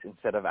antibiotics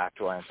instead of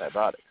actual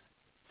antibiotics,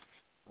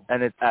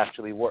 and it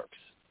actually works.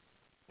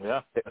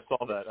 Yeah, I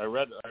saw that. I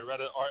read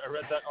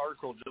that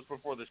article just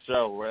before the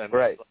show. And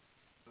right.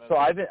 So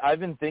I've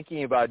been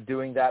thinking about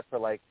doing that for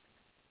like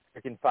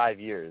freaking 5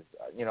 years.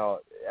 And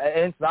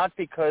it's not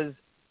because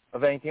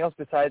of anything else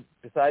besides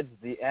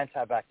the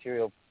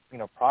antibacterial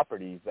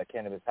properties that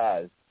cannabis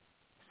has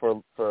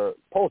for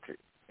poultry.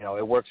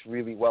 It works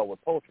really well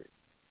with poultry.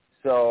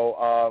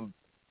 So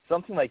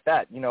something like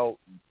that.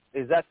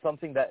 Is that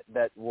something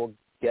that will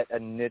get a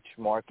niche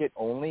market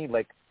only,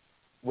 like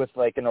with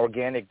like an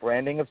organic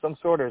branding of some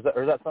sort, or is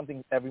that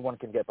something everyone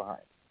can get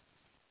behind?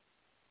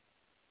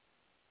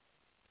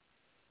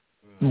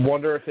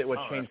 Wonder if it would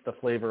change the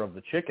flavor of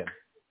the chicken.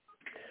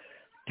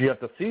 Do you have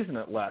to season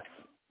it less?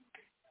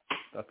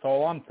 That's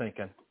all I'm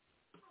thinking.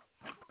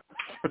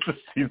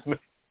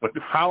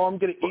 How I'm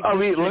going to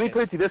eat let me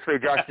put it to you this way,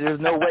 Josh. There's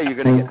no way you're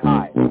going to get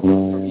high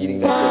from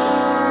eating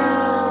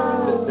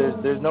that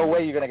chicken. There's no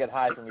way you're going to get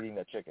high from eating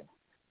that chicken.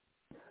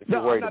 If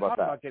you're worried I'm not about talking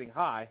that. about getting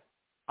high.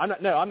 I'm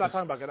not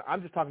talking about.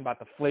 I'm just talking about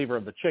the flavor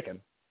of the chicken.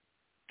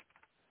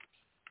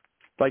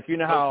 Like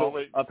how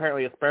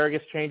apparently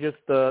asparagus changes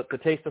the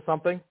taste of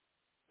something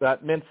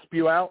that mints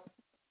spew out.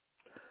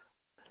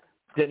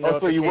 Didn't know.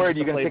 So you're worried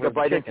you're going to take a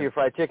bite into your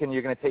fried chicken and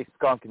you're going to taste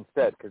skunk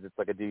instead because it's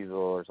like a diesel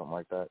or something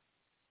like that.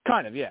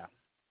 Kind of, yeah.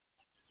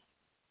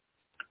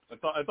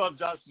 I thought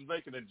Josh was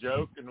making a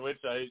joke in which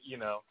I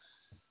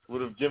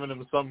would have given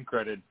him some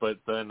credit, but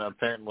then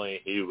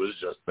apparently he was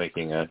just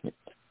making a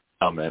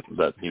comment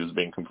that he was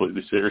being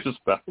completely serious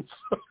about.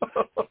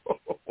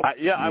 I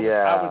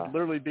was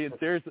literally being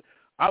serious.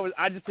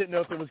 I just didn't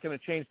know if it was going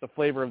to change the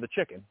flavor of the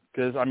chicken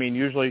because, I mean,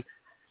 usually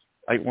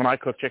when I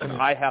cook chicken,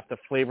 I have to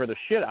flavor the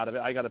shit out of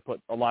it. I got to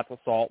put lots of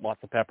salt,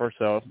 lots of pepper,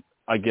 so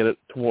I get it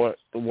to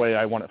the way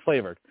I want it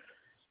flavored.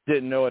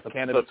 Didn't know if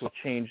cannabis would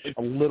change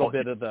a little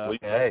bit of the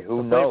Hey, who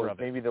the knows? of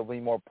it. Maybe they'll be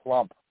more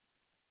plump.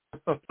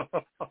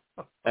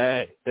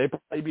 Hey, they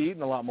probably be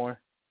eating a lot more.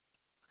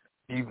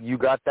 You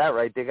got that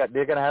right.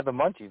 They're gonna have the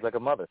munchies like a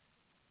mother.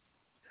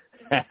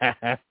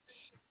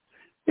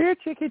 Here,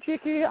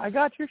 chicky, I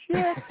got your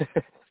shit.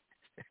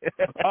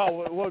 Oh,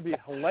 what would be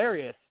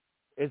hilarious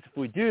is if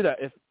we do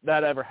that. If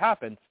that ever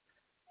happens,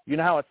 you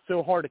know how it's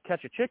so hard to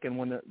catch a chicken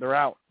when they're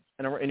out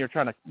and you're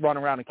trying to run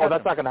around and catch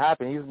that's them. not gonna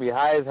happen. He's gonna be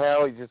high as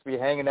hell. He's just be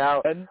hanging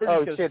out.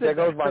 Oh shit! There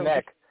goes my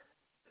neck.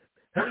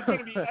 He's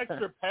gonna be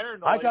extra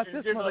paranoid. I got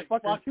this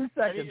motherfucker 2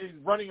 seconds. He's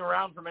running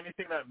around from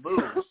anything that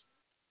moves.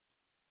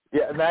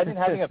 Yeah, imagine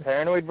having a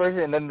paranoid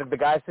version, and then the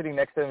guy sitting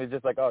next to him is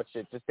just like, "Oh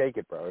shit, just take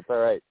it, bro. It's all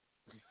right."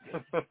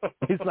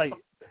 He's like,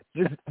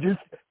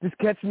 just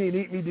catch me and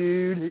eat me,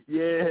 dude.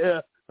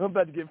 Yeah, I'm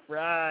about to get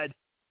fried.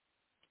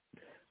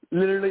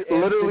 Literally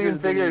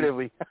and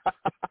figuratively.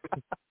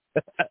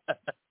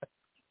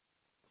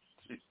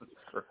 Jesus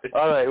Christ.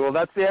 All right, well,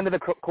 that's the end of the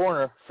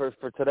corner for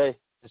today,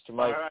 Mr.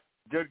 Mike. All right.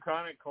 Good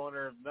Chronic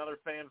Corner, another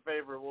fan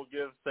favorite. We'll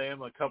give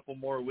Sam a couple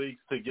more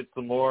weeks to get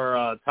some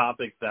more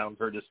topics down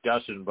for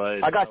discussion.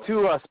 But I got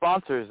two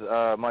sponsors,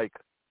 Mike,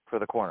 for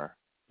the corner.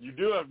 We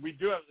do have,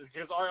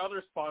 because our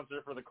other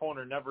sponsor for the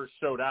corner never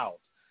showed out.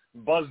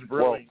 Buzz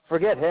Brewing. Well,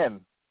 forget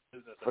him.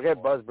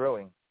 Forget Buzz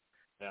Brewing.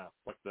 Yeah,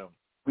 fuck them.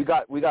 We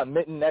got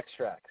Mitten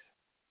extracts.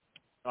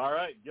 All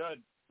right,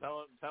 good.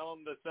 Tell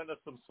them to send us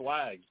some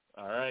swag.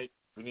 All right,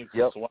 we need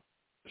some swag.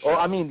 Well,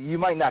 I mean, you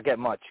might not get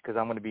much because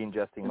I'm going to be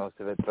ingesting most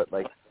of it, but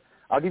like,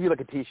 I'll give you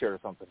like a T-shirt or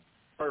something.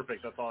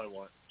 Perfect. That's all I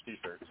want.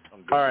 T-shirts.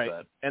 I'm good all right,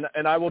 with that.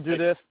 And I will do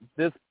this.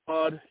 This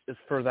bud is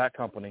for that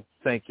company.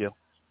 Thank you.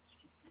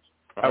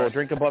 I will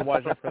drink a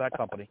Budweiser for that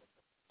company.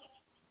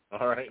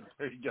 All right,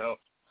 there you go.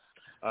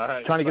 All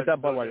right. Trying to get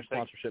that Budweiser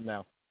sponsorship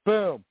now.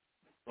 Boom.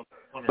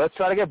 Let's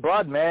try to get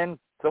Bud, man.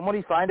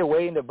 Somebody find a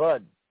way into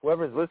Bud.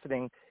 Whoever's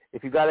listening,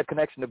 if you got a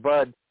connection to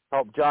Bud,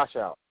 help Josh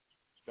out.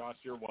 Josh,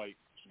 you're white.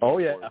 Oh,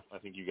 yeah. I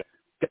think you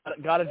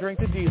got to drink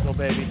the diesel,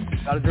 baby.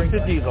 Got to drink the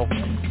diesel.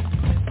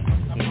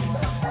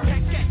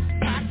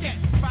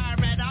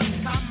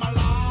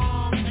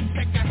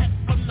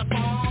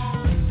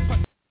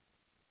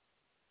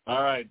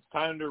 All right, it's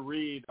time to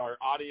read our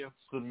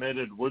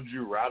audience-submitted Would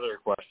You Rather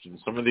questions.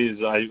 Some of these,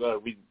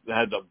 we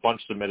had a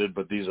bunch submitted,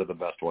 but these are the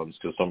best ones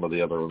because some of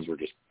the other ones were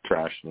just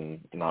trash and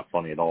not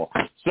funny at all.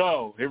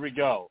 So, here we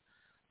go.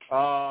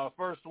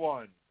 First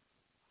one.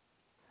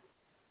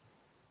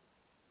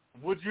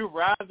 Would you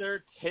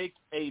rather take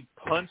a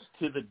punch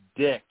to the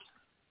dick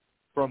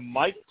from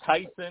Mike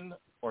Tyson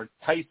or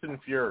Tyson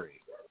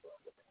Fury?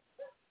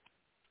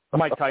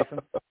 Mike Tyson.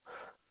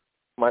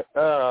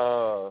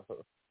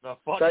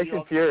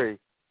 Tyson Fury.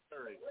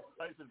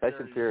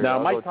 Tyson Fury. No,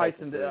 Mike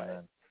Tyson,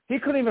 he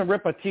couldn't even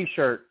rip a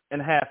T-shirt in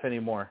half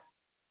anymore.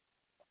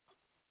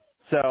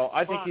 So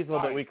I think he's a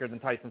little bit weaker than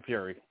Tyson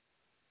Fury.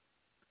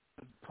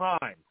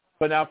 Prime.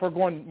 But now if we're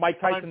going Mike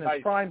Tyson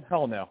in prime,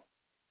 hell no.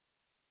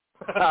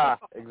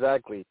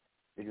 Exactly.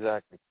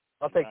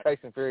 I'll take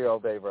Tyson Fury all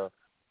day, bro.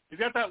 He's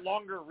got that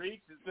longer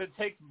reach. It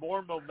takes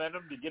more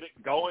momentum to get it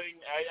going.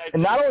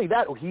 And not only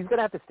that, he's going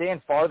to have to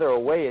stand farther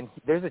away, and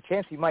there's a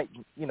chance he might,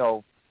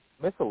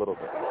 miss a little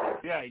bit.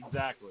 Yeah,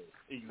 exactly.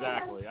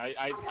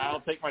 I'll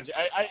take my.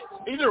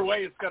 Either way,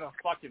 it's gonna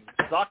fucking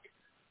suck.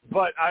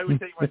 But I would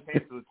take my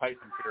chances with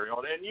Tyson Fury.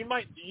 And you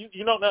might,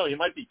 you don't know. He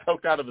might be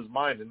coked out of his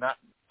mind and not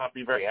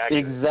be very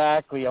accurate.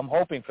 Exactly. I'm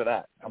hoping for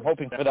that. I'm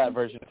hoping for that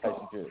version of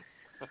Tyson Fury.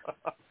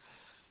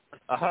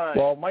 All right.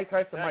 Well, Mike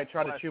Tyson might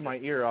try to chew my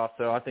ear off,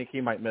 so I think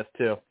he might miss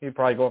too. He'd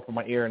probably go for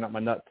my ear and not my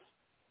nuts.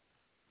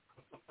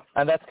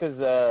 And that's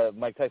because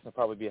Mike Tyson will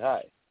probably be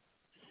high.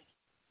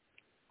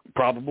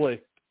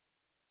 Probably.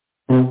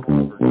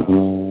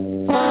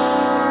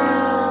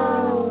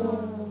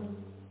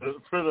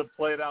 For the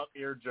played-out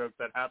ear joke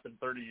that happened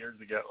 30 years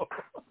ago.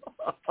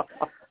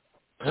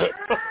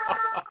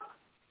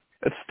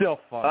 It's still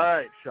fun. All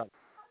right. Shut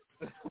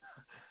up.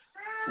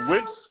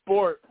 Which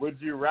sport would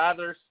you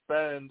rather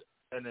spend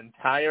an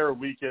entire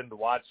weekend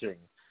watching?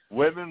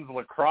 Women's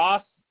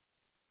lacrosse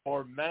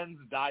or men's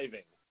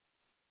diving?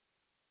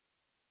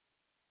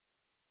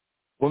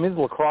 Women's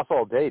lacrosse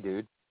all day,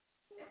 dude.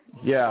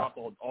 Yeah.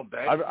 All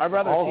day? I'd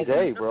rather all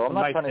day, bro. I'm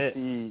not nice trying to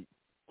see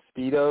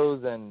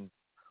Speedos and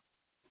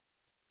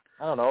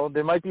I don't know.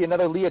 There might be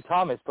another Leah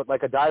Thomas, but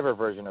like a diver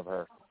version of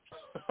her.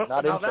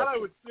 Not now that I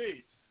would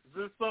see. Is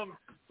this some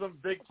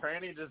big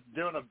tranny just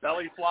doing a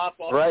belly flop?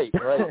 Right.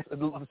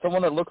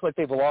 Someone that looks like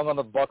they belong on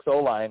the Bucks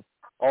O-line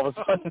all of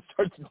a sudden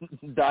starts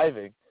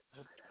diving.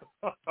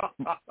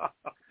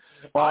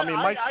 Well, I mean,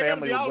 Mike's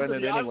family would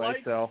win it anyway,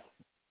 so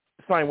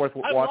it's not even worth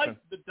watching. I like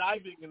the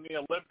diving in the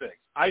Olympics.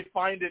 I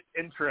find it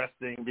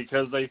interesting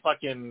because they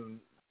fucking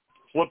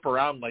flip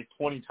around like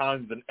 20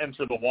 times and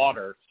enter the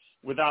water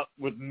with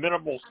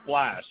minimal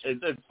splash.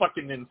 It's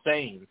fucking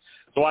insane.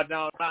 So I'm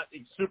not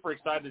super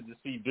excited to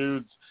see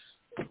dudes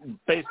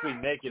basically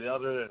naked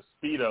other than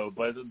Speedo,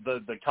 but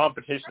the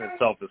competition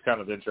itself is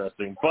kind of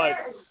interesting. But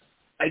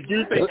I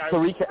do think to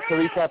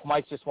recap,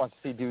 Mike just wants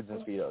to see dudes in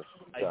Speedos.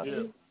 I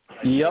do.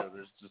 Yep.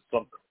 There's just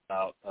something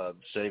about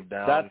shaved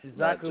down. That's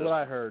exactly what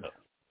I heard.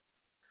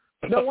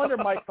 No wonder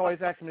Mike's always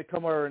asking me to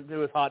come over and do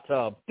his hot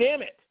tub.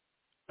 Damn it.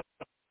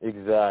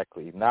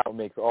 Exactly. Now it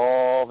makes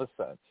all the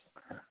sense.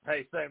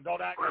 Hey, Sam,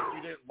 don't act like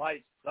you didn't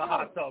like the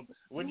hot tub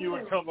when you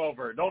would come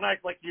over. Don't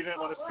act like you didn't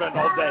want to spend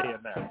all day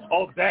in there.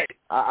 All day.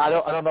 I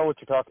don't know what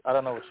you're talking. I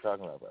don't know what you're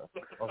talking about, bro.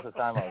 Most of the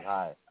time I was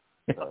high.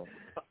 So.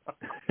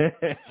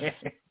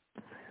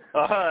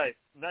 All right.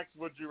 Next,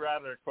 would you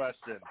rather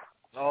question?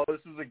 Oh, this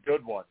is a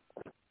good one.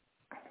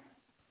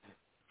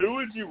 Who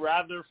would you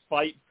rather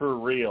fight for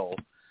real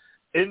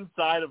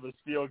inside of a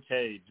steel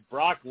cage,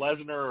 Brock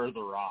Lesnar or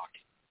The Rock?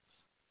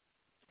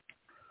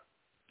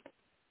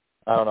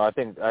 I don't know. I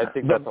think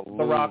that's a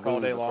The Rock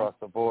all day long across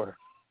the board.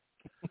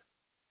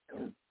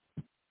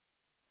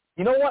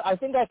 You know what? I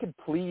think I could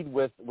plead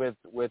with The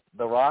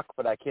Rock,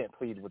 but I can't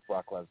plead with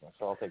Brock Lesnar,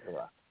 so I'll take The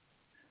Rock.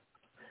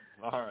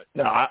 All right.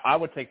 No, I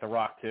would take The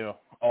Rock too,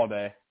 all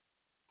day.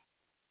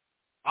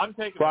 I'm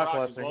taking Brock The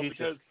Rock as Lesnar, well he's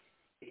because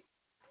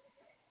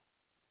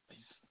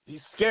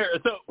he's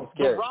scared. So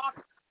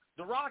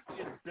The Rock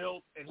is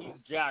built and he's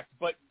jacked,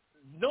 but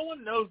no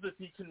one knows if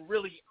he can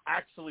really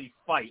actually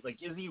fight. Like,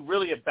 is he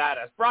really a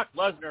badass? Brock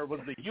Lesnar was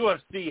the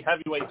UFC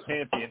heavyweight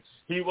champion.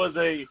 He was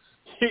an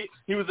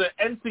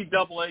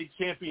NCAA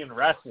champion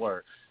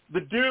wrestler.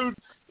 The dude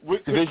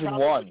Division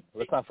One.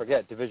 Let's not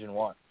forget Division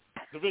One.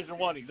 Division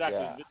One, exactly.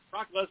 Yeah.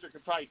 Brock Lesnar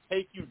could probably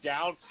take you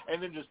down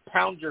and then just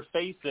pound your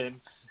face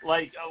in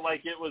like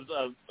it was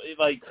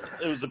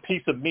a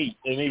piece of meat,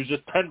 and he was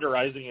just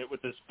tenderizing it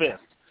with his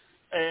fist.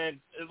 And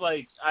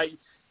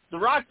The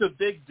Rock's a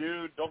big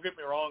dude. Don't get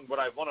me wrong. Would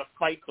I want to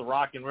fight The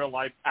Rock in real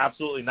life?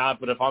 Absolutely not.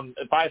 But if I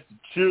have to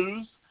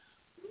choose,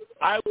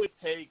 I would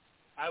take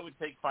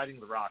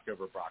fighting The Rock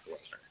over Brock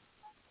Lesnar.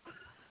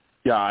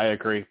 Yeah, I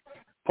agree.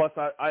 Plus,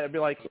 I'd be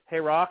like, hey,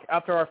 Rock,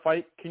 after our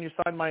fight, can you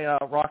sign my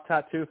Rock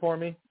tattoo for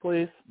me,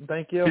 please?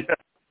 Thank you.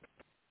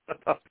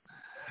 Yeah.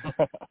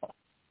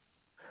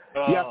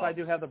 Yes, I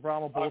do have the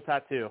Brahma Bull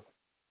tattoo.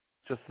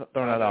 Just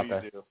throwing that out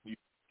there.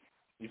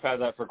 You've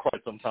had that for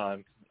quite some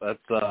time. That's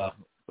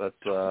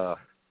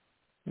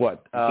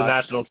what? The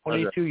national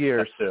 22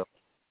 years.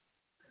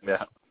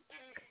 Yeah.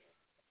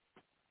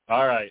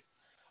 All right.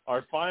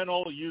 Our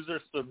final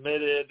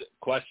user-submitted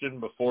question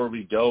before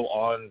we go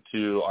on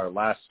to our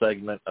last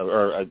segment,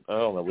 or I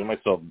don't know, we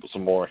might still have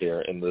some more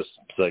here in this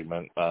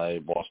segment.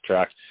 I lost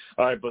track.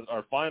 All right, but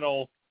our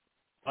final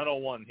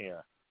one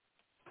here.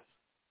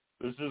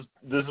 This is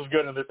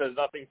good, and this has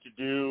nothing to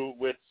do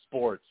with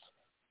sports.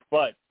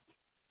 But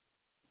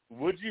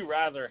would you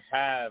rather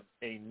have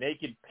a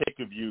naked pic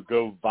of you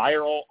go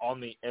viral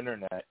on the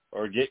internet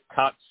or get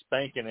caught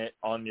spanking it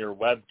on your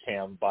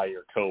webcam by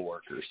your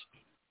coworkers?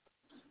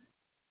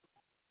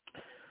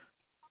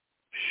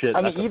 Shit.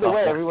 I mean, either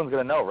way, everyone's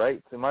gonna know,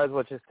 right? So might as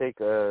well just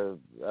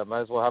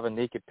might as well have a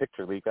naked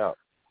picture leak out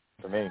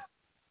for me.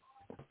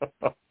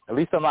 At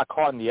least I'm not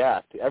caught in the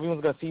act.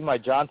 Everyone's gonna see my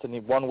Johnson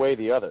one way or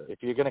the other.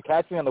 If you're gonna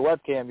catch me on the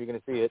webcam, you're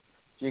gonna see it.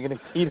 If you're gonna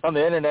see it on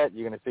the internet,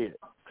 you're gonna see it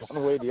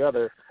one way or the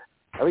other.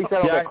 At least I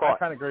don't get caught. I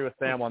kind of agree with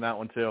Sam on that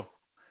one too.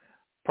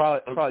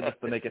 Probably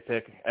just the naked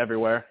pic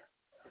everywhere.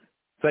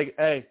 It's like,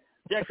 hey,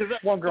 because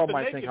one girl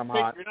might think I'm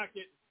hot.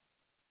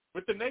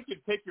 With the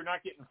naked pic, you're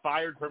not getting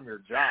fired from your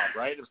job,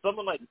 right? If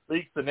someone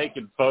leaks the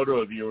naked photo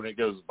of you and it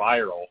goes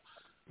viral,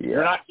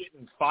 you're not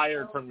getting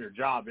fired from your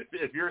job.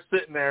 If you're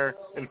sitting there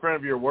in front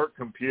of your work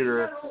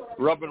computer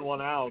rubbing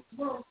one out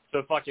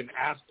to fucking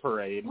ass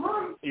parade,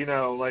 you're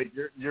in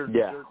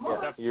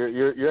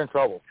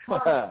trouble.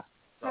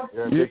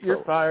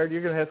 You're fired.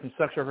 You're gonna have some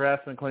sexual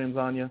harassment claims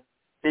on you.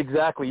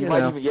 Exactly. You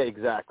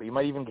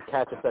might even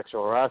catch a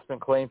sexual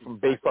harassment claim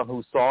based on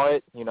who saw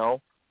it.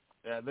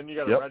 Yeah, then you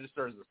got to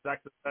register as a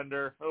sex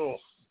offender. Oh,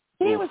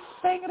 he was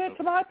banging it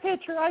to my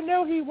picture. I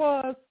know he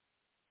was.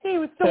 He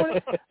was throwing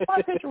it.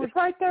 My picture was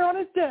right there on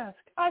his desk.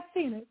 I've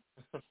seen it.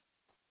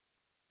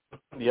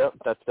 Yep,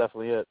 that's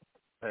definitely it.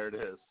 There it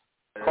is.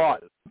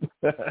 Caught.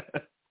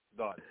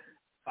 Done.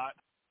 Caught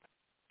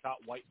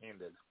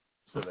white-handed.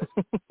 So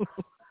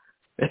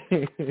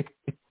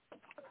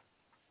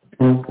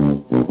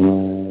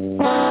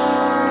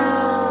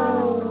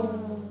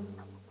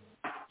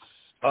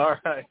all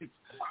right.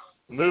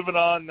 Moving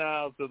on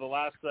now to the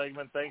last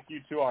segment. Thank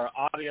you to our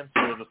audience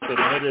for the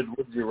submitted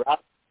Would You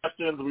Rather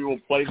questions. We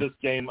will play this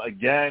game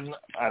again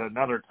at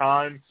another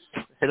time.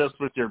 Hit us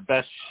with your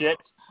best shit.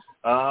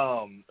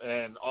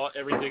 And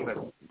everything that's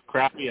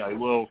crappy, I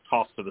will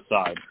toss to the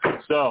side.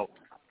 So,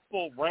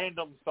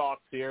 random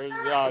thoughts here.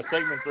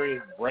 Segment 3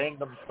 is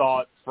Random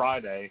Thought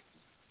Friday.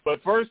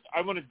 But first,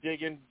 I want to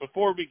dig in,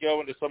 before we go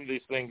into some of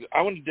these things,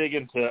 I want to dig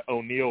into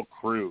O'Neil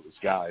Cruz,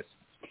 guys.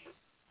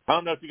 I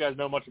don't know if you guys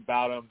know much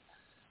about him.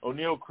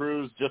 O'Neil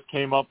Cruz just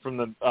came up from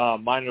the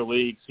minor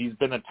leagues. He's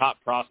been a top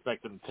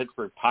prospect in the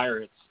Pittsburgh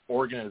Pirates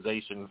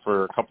organization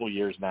for a couple of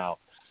years now.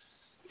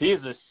 He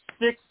is a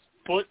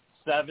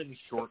 6'7"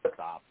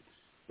 shortstop.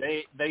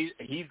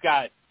 He's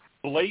got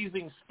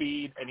blazing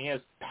speed and he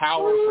has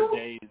power for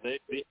days.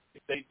 They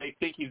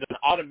think he's an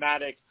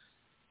automatic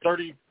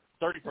 30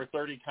 for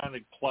 30 kind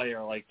of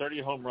player, like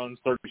 30 home runs,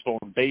 30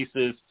 stolen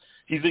bases.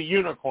 He's a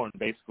unicorn,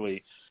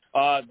 basically.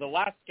 The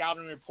last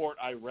scouting report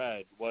I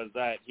read was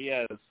that he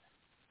has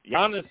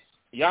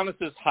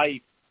Giannis's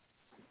height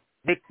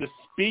with the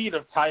speed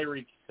of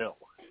Tyreek Hill.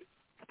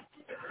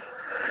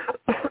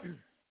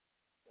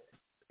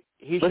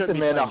 Listen,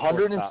 man,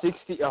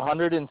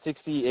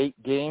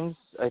 168 games,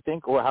 I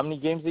think, or how many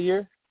games a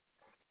year?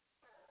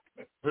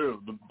 Who?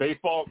 The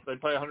baseball? They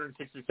play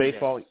 162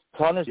 Baseball. games.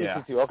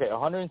 162. Yeah. Okay,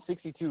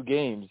 162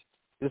 games.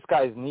 This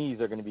guy's knees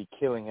are going to be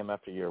killing him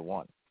after year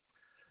one.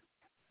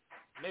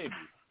 Maybe.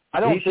 I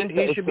don't think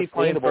he should be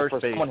playing first for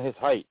base. someone his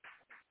height.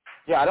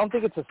 Yeah, I don't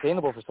think it's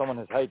sustainable for someone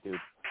his height,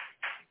 dude.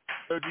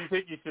 So do you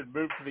think you should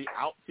move to the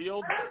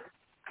outfield?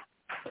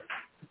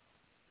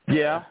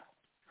 Yeah.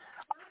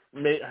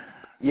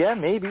 Yeah,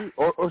 maybe.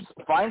 Or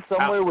find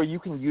somewhere where you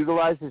can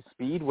utilize his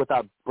speed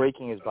without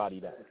breaking his body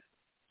down.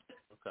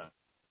 Okay.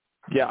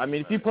 Yeah, I mean,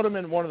 if you put him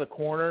in one of the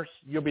corners,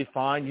 you'll be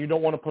fine. You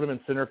don't want to put him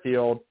in center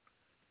field,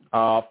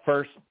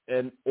 first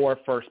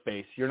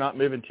base. You're not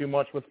moving too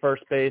much with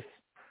first base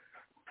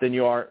than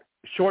you are.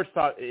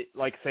 Shortstop,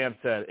 like Sam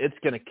said, it's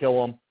going to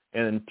kill him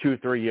in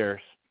 2-3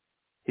 years.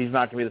 He's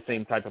not going to be the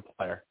same type of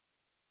player.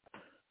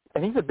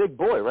 And he's a big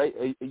boy, right?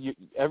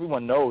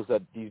 Everyone knows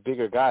that these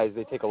bigger guys,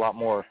 they take a lot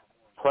more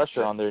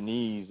pressure on their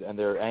knees and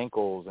their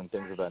ankles and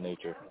things of that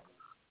nature.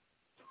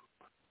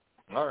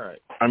 All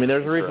right. I mean,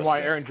 there's a reason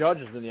why Aaron Judge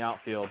is in the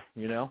outfield,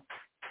 you know?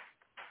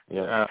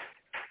 Yeah.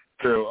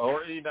 True.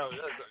 Or,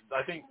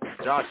 I think,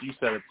 Josh, you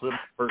said it, put him at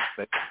first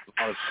base.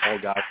 A lot of small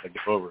guys that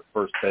go over at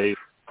first base.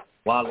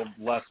 A lot of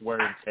less wear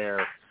and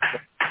tear.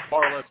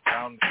 Far less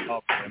ground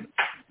up and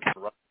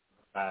run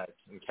back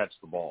and catch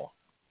the ball.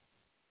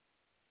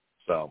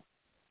 So,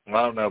 I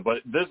don't know. But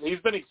he's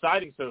been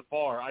exciting so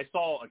far. I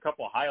saw a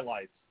couple of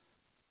highlights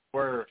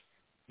where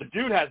the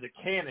dude has a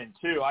cannon,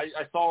 too. I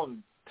saw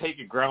him take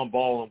a ground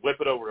ball and whip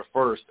it over to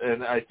first.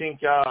 And I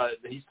think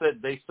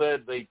they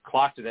said they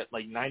clocked it at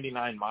like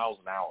 99 miles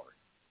an hour.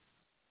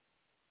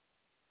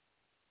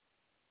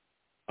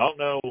 I don't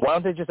know. Why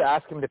don't they just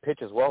ask him to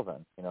pitch as well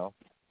then, you know?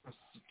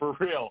 For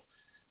real.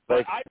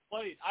 But I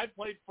played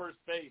first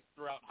base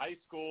throughout high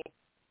school,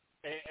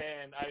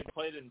 and I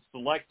played in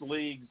select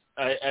leagues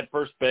at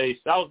first base.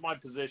 That was my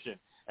position.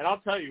 And I'll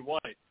tell you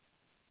what,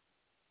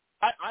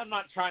 I'm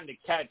not trying to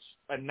catch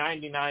a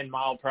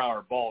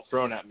 99-mile-per-hour ball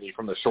thrown at me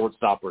from the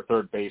shortstop or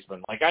third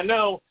baseman. Like, I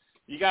know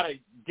you got to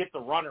get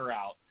the runner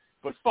out,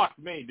 but fuck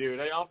me, dude.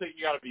 I don't think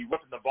you got to be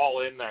whipping the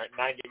ball in there at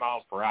 90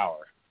 miles per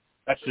hour.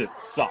 That shit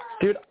sucks.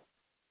 Dude,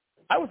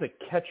 I was a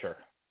catcher.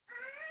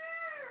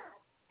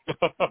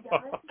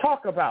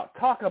 Talk about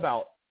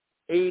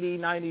 80,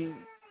 90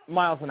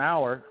 miles an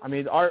hour. I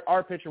mean,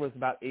 our pitcher was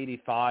about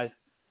 85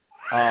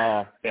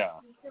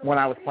 when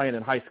I was playing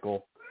in high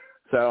school.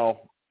 So,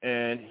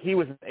 and he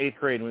was in 8th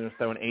grade when he was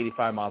throwing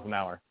 85 miles an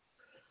hour.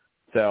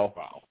 So,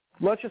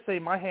 Let's just say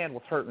my hand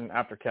was hurting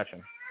after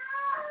catching.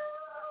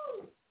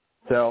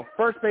 So,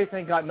 first base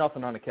ain't got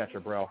nothing on a catcher,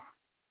 bro.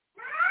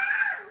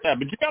 Yeah,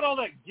 but you got all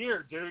that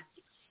gear, dude.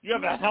 You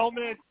have a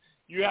helmet.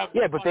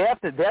 But they have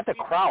to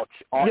crouch.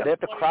 They have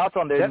to crouch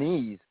on their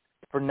knees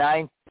for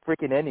 9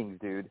 freaking innings,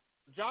 dude.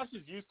 Josh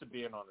is used to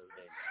being on his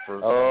knees.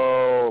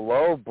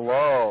 Low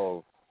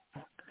blow.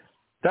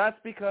 That's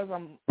because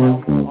I'm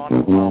on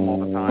his mom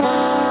all the time.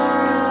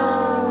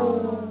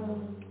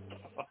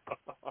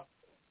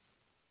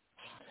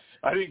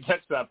 I didn't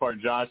catch that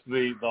part, Josh.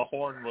 The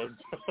horn was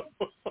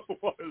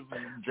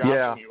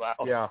dropping you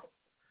out. Yeah.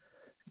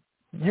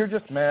 You're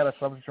just mad I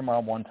slept with your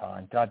mom one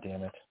time. God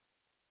damn it.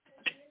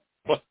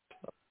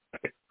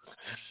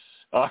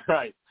 All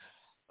right.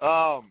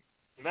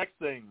 Next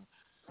thing,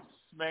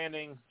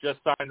 Manning just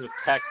signed with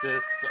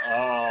Texas.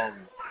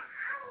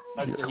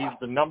 He's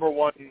the number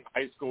 1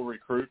 high school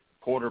recruit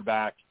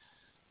quarterback.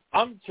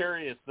 I'm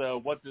curious,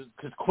 though,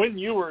 because Quinn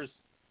Ewers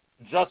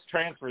just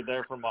transferred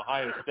there from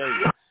Ohio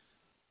State.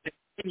 If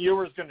Quinn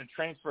Ewers going to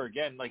transfer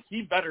again, like,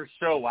 he better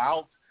show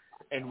out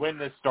and win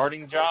this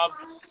starting job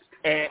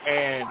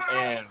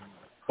and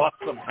bust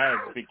some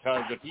heads,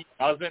 because if he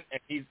doesn't and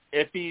he's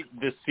iffy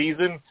this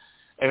season,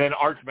 and then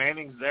Arch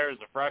Manning's there as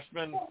a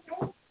freshman,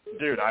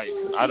 dude,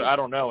 I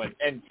don't know.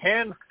 And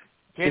can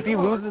if he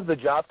loses the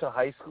job to a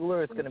high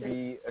schooler, it's going to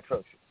be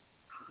atrocious.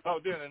 Oh,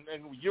 dude,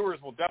 and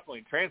Ewers will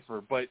definitely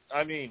transfer. But,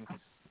 I mean,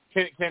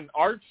 can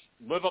Arch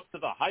live up to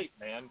the hype,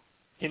 man?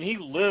 Can he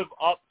live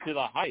up to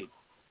the hype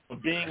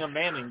of being a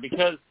Manning?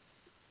 Because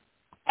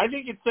I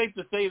think it's safe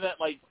to say that,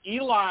 like,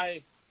 Eli,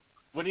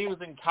 when he was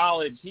in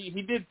college,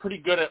 he did pretty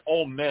good at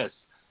Ole Miss.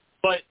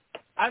 But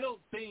I don't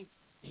think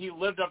he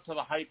lived up to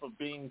the hype of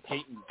being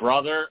Peyton's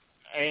brother.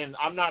 And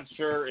I'm not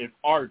sure if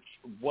Arch,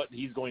 what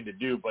he's going to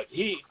do. But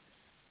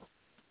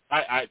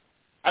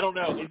I don't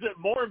know. Is it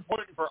more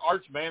important for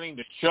Arch Manning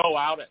to show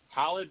out at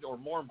college, or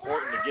more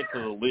important to get to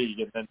the league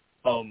and then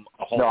become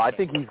a Hall of No, I Famer?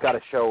 think he's got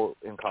to show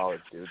in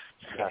college, dude.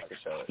 He has to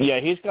show it. Yeah,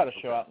 he's got to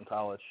show out in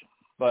college.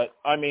 But,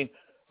 I mean,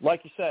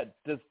 like you said,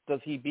 does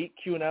he beat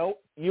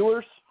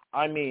Ewers?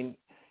 I mean,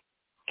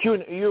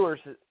 Ewers,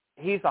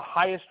 he's the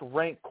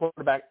highest-ranked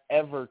quarterback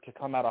ever to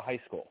come out of high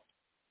school.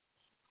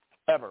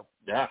 Ever.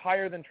 Yeah.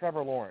 Higher than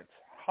Trevor Lawrence.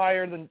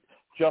 Higher than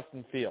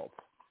Justin Fields.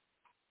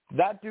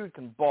 That dude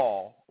can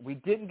ball. We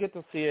didn't get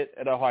to see it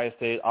at Ohio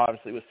State,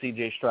 obviously, with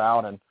C.J.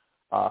 Stroud and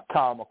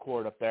Kyle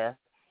McCord up there.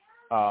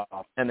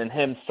 And then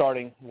him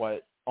starting,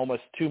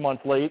 almost 2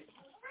 months late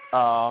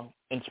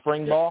in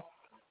spring ball.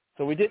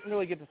 So we didn't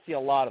really get to see a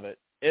lot of it.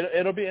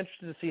 It'll be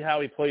interesting to see how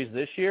he plays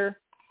this year.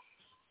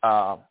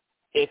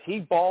 If he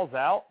balls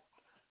out,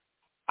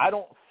 I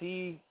don't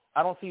see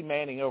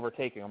Manning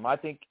overtaking him. I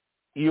think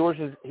Ewers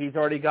he's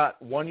already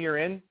got 1 year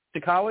in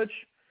to college.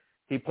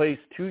 He plays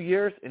 2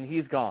 years, and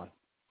he's gone.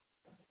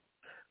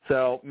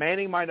 So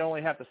Manning might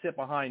only have to sit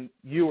behind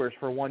Ewers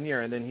for 1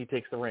 year, and then he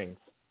takes the reins.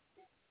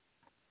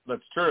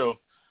 That's true.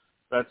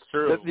 That's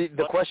true.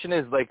 The question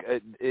is,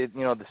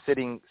 the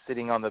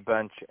sitting on the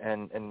bench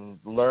and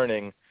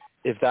learning,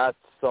 if that's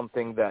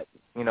something that,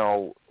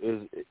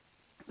 is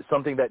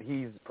something that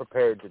he's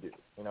prepared to do.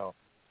 A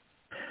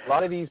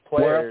lot of these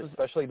players,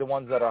 especially the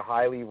ones that are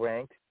highly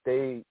ranked,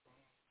 they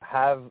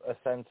have a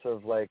sense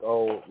of I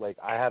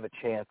have a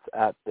chance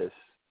at this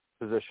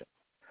position.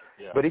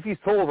 Yeah. But if he's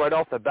told right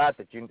off the bat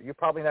that you're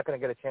probably not going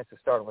to get a chance to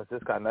start unless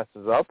this guy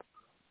messes up,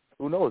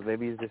 who knows?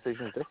 Maybe his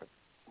decision is different.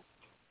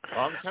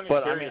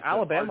 Well,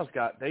 Alabama's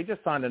they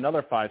just signed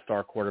another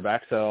 5-star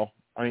quarterback. So,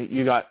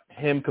 you got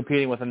him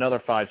competing with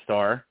another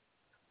 5-star.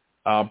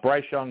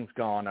 Bryce Young's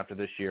gone after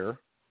this year.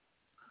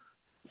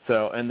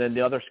 So, and then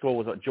the other school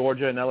was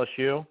Georgia and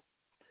LSU.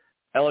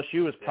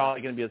 LSU is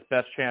probably going to be his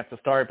best chance to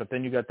start, but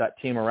then you got that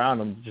team around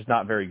him just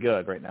not very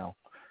good right now.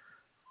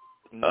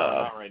 No,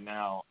 not right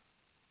now.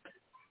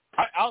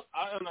 I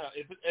don't know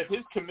if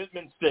his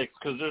commitment sticks,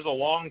 because there's a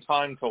long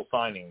time till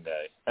signing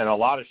day, and a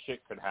lot of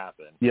shit could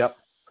happen. Yep.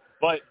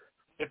 But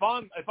if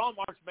I'm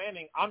Arch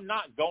Manning, I'm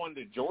not going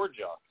to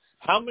Georgia.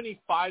 How many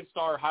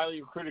 5-star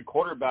highly recruited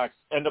quarterbacks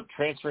end up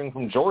transferring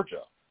from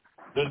Georgia?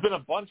 There's been a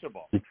bunch of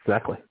them.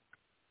 Exactly.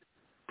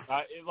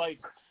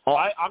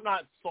 I'm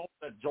not sold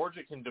that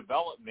Georgia can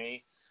develop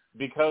me,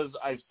 because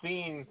I've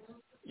seen,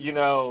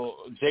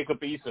 Jacob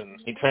Eason,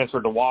 he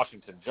transferred to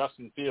Washington.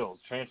 Justin Fields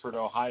transferred to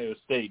Ohio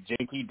State.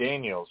 J.T.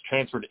 Daniels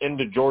transferred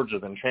into Georgia,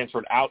 then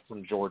transferred out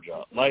from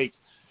Georgia.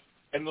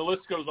 And the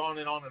list goes on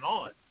and on and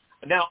on.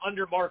 Now,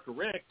 under Mark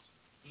Richt,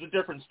 it's a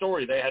different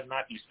story. They had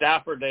Matthew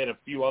Stafford. They had a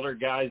few other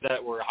guys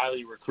that were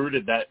highly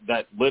recruited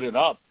that lit it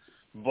up.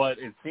 But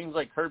it seems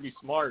like Kirby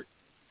Smart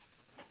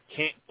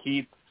can't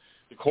keep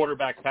the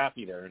quarterbacks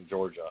happy there in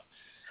Georgia.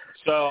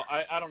 So,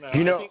 I don't know. I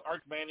think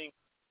Arch Manning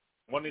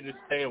wanted to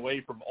stay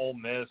away from Ole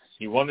Miss.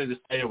 He wanted to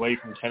stay away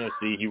from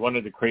Tennessee. He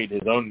wanted to create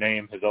his own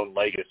name, his own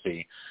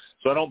legacy.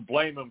 So I don't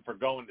blame him for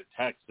going to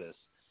Texas.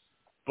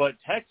 But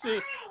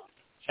Texas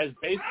has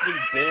basically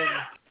been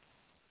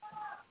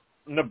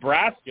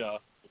Nebraska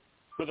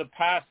for the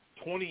past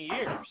 20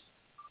 years,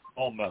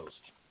 almost.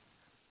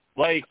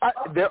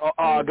 They're,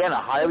 again,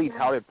 a highly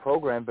touted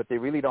program, but they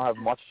really don't have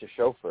much to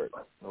show for it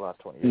in the last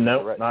 20 years.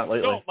 No, not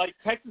lately. No,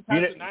 Texas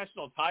has the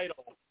national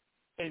title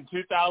in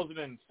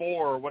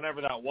 2004, or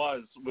whenever that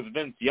was, with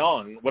Vince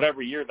Young,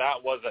 whatever year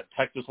that was that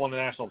Texas won the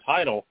national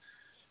title.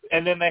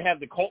 And then they had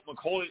the Colt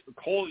McCoy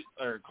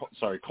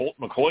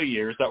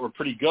years that were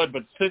pretty good.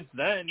 But since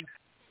then,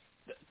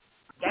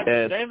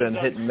 it's been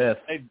hit and miss.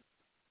 They've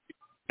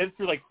been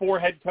through 4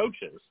 head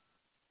coaches.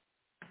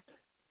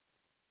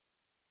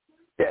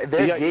 Yeah,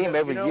 their game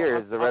every year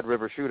is the Red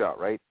River Shootout,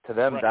 right? To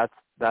them, right.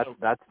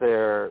 that's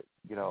their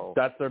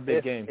that's their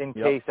big game. In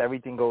case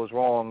everything goes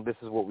wrong, this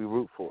is what we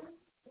root for.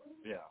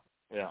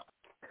 Yeah.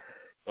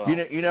 Well,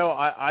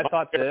 I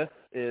thought this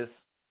is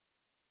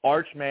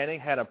Arch Manning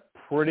had a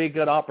pretty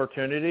good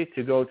opportunity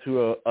to go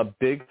to a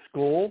big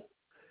school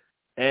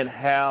and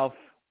have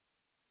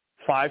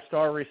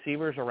 5-star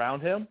receivers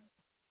around him,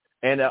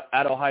 and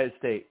at Ohio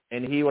State,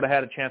 and he would have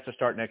had a chance to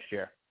start next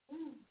year.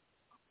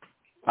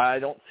 I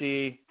don't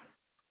see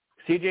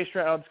C.J.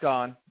 Stroud's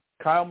gone.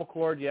 Kyle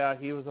McCord,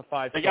 he was a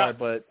 5-star,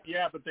 but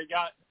they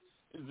got.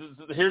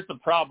 Here's the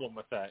problem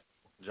with that,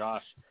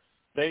 Josh.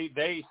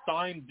 They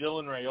signed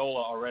Dylan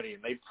Raiola already,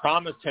 and they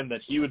promised him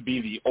that he would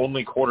be the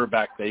only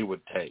quarterback they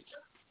would take.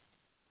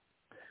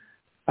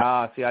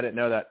 I didn't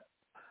know that.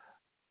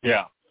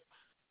 Yeah.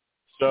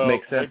 So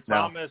makes sense they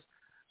promised,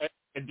 now.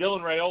 And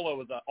Dylan Raiola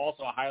was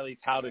also a highly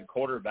touted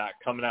quarterback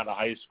coming out of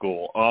high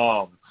school.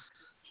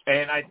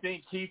 And I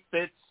think he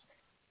fits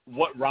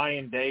what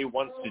Ryan Day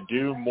wants to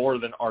do more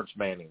than Arch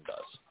Manning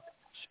does.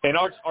 And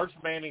Arch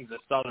Manning's a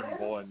Southern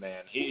boy,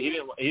 man. He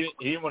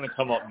didn't want to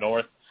come up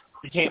north.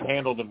 He can't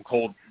handle them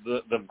cold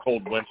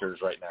winters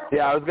right now.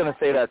 Yeah, I was going to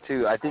say that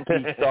too. I think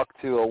he stuck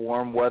to a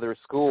warm weather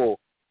school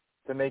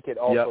to make it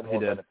also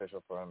more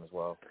beneficial for him as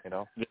well.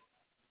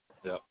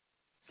 Yeah.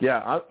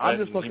 Yeah, I'm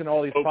just looking at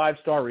all these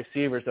 5-star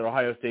receivers that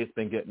Ohio State's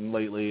been getting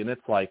lately, and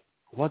it's like,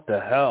 what the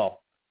hell?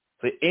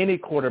 So any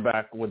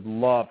quarterback would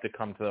love to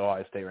come to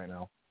Ohio State right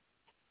now.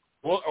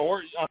 Well,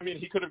 or, I mean,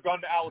 he could have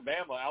gone to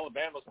Alabama.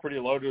 Alabama's pretty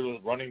loaded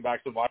with running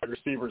backs and wide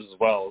receivers as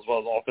well as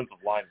offensive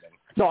linemen.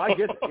 No, I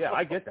get it. Yeah,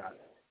 I get that.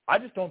 I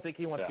just don't think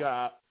he wants to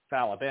go to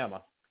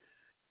Alabama.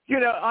 You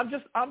know,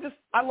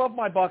 I love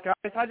my Buckeyes.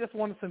 I just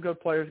wanted some good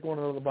players going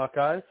to the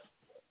Buckeyes.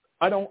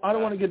 I don't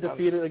want to get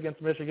defeated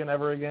against Michigan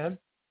ever again.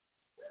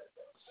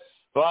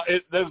 Well,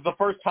 this is the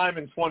first time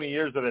in 20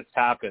 years that it's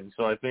happened,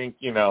 so I think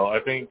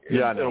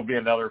it'll be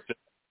another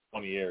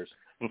 20 years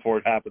before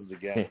it happens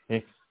again.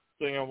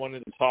 Thing I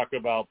wanted to talk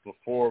about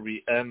before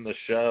we end the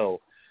show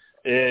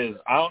is,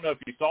 I don't know if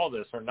you saw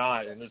this or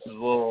not, and this is a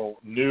little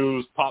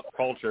news, pop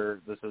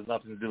culture. This has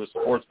nothing to do with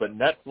sports, but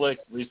Netflix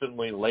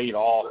recently laid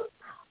off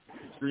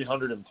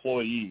 300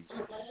 employees.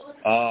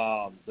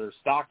 Their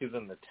stock is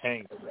in the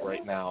tank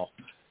right now,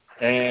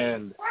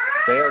 and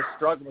they are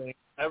struggling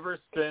ever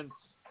since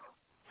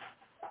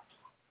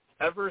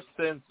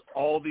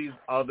all these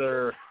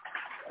other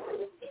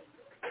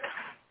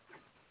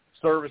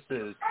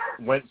services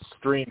went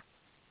streaming.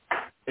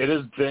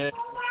 It's been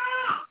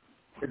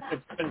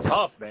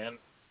tough, man.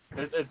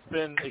 It's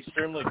been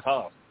extremely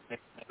tough.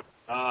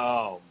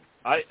 I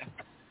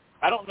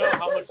don't know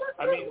how much.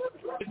 I mean,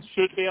 it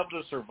should be able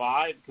to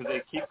survive because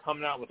they keep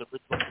coming out with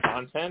original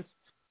content,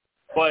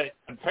 but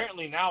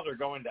apparently now they're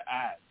going to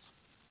ads.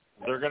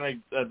 They're gonna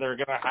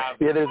have.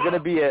 Yeah, there's gonna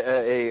be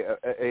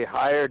a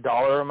higher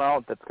dollar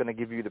amount that's gonna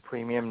give you the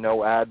premium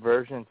no ad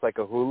version. It's like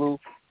a Hulu.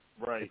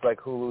 Right. It's like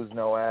Hulu's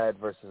no ad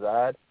versus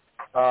ad.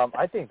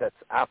 I think that's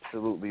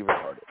absolutely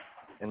retarded,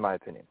 in my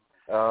opinion.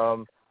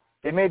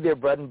 They made their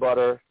bread and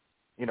butter,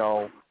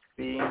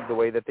 being the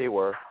way that they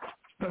were,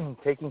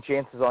 taking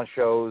chances on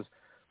shows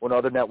when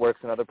other networks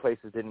and other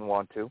places didn't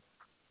want to.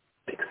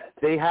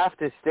 They have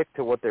to stick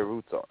to what their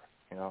roots are,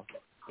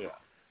 Yeah.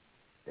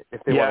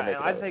 If they want to make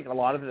it. I think a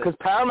lot of it. Because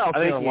Paramount's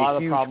making a lot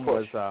of the problem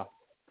push. was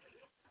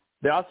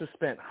they also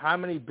spent how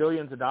many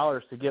billions of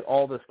dollars to get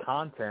all this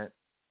content,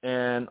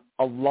 and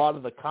a lot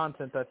of the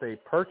content that they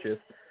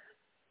purchased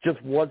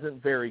just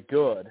wasn't very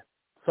good.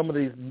 Some of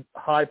these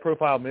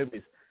high-profile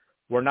movies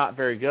were not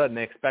very good, and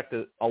they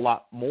expected a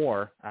lot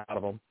more out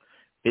of them.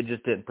 It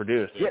just didn't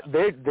produce. Yeah,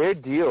 their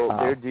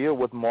deal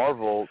with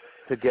Marvel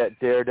to get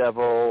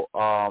Daredevil,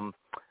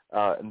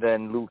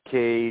 then Luke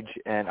Cage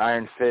and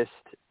Iron Fist,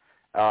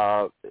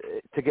 to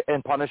get,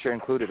 and Punisher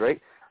included, right?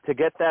 To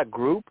get that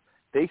group,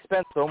 they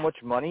spent so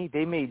much money,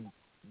 they made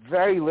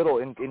very little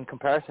in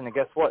comparison. And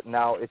guess what?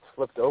 Now it's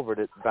flipped over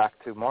back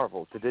to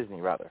Marvel, to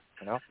Disney rather.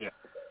 Yeah.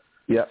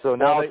 Yeah. So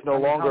now it's no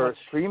longer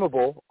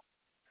streamable.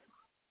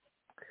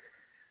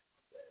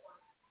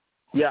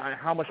 Yeah, and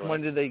how much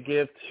money did they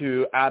give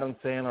to Adam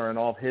Sandler and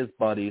all of his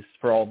buddies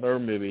for all their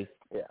movies?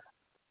 Yeah.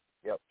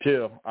 Yep.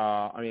 Too.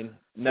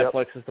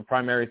 Netflix is the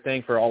primary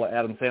thing for all of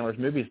Adam Sandler's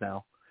movies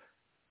now.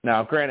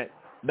 Now, granted,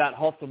 that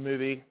Hustle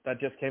movie that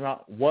just came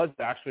out was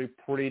actually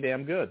pretty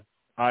damn good.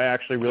 I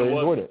actually really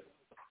enjoyed it.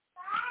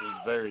 It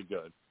was very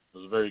good. It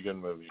was a very good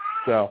movie.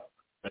 So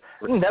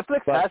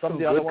Netflix has some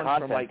good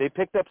content. From, they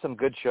picked up some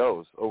good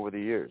shows over the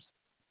years.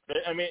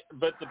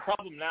 But the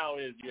problem now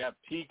is you have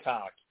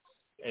Peacock,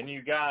 and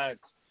you got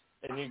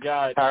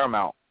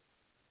Paramount.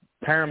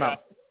 Yep.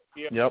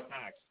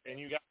 Max, and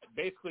you got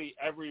basically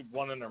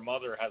everyone and their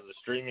mother has a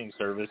streaming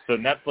service, so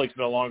Netflix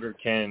no longer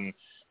can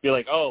be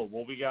like, oh,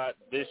 well, we got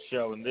this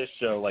show and this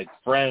show, like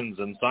Friends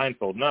and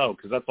Seinfeld. No,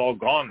 because that's all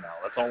gone now.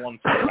 That's all on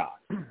Peacock.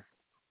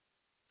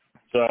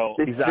 So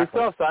They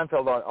still have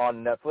Seinfeld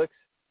on Netflix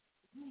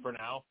for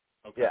now.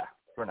 Okay. Yeah,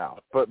 for now.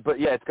 But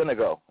yeah, it's gonna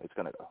go. It's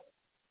gonna go.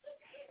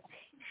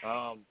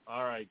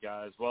 All right,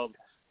 guys. Well,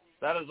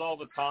 that is all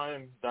the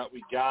time that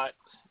we got.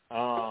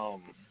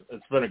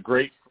 It's been a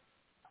great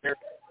year.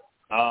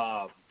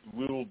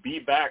 We will be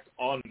back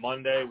on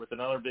Monday with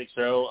another big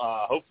show.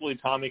 Hopefully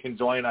Tommy can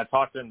join. I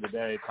talked to him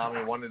today.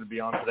 Tommy wanted to be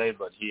on today,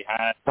 but he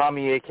had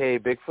Tommy, a.k.a.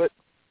 Bigfoot.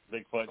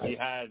 He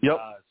had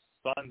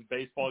son's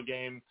baseball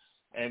game,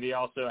 and he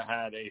also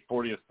had a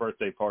 40th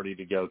birthday party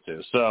to go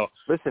to. So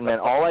listen, man,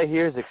 all I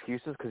hear is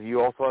excuses because you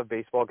also have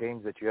baseball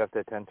games that you have to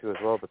attend to as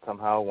well. But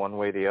somehow, one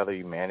way or the other,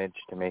 you manage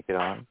to make it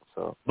on.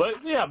 So. But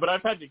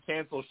I've had to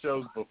cancel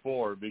shows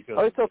before because.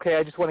 Oh, it's okay.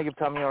 I just want to give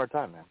Tommy our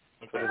time, man.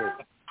 That's what it is.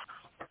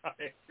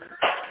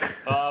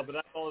 But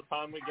that's all the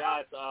time we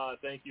got.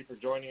 Thank you for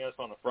joining us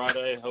on a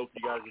Friday. Hope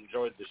you guys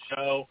enjoyed the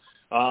show.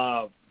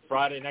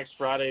 Next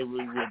Friday,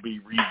 we will be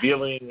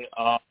revealing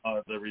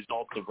the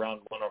results of round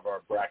one of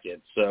our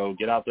bracket. So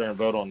get out there and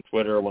vote on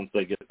Twitter once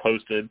they get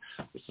posted.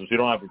 Since we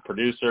don't have a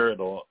producer,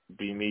 it'll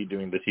be me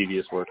doing the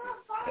tedious work.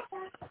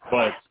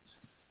 But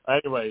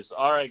anyways,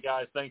 all right,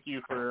 guys, thank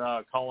you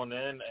for calling in,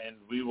 and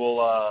we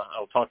will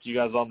I'll talk to you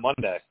guys on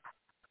Monday.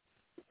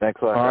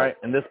 Thanks a lot. All right,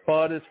 and this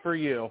pod is for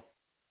you.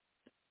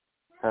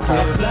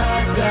 Blacked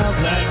out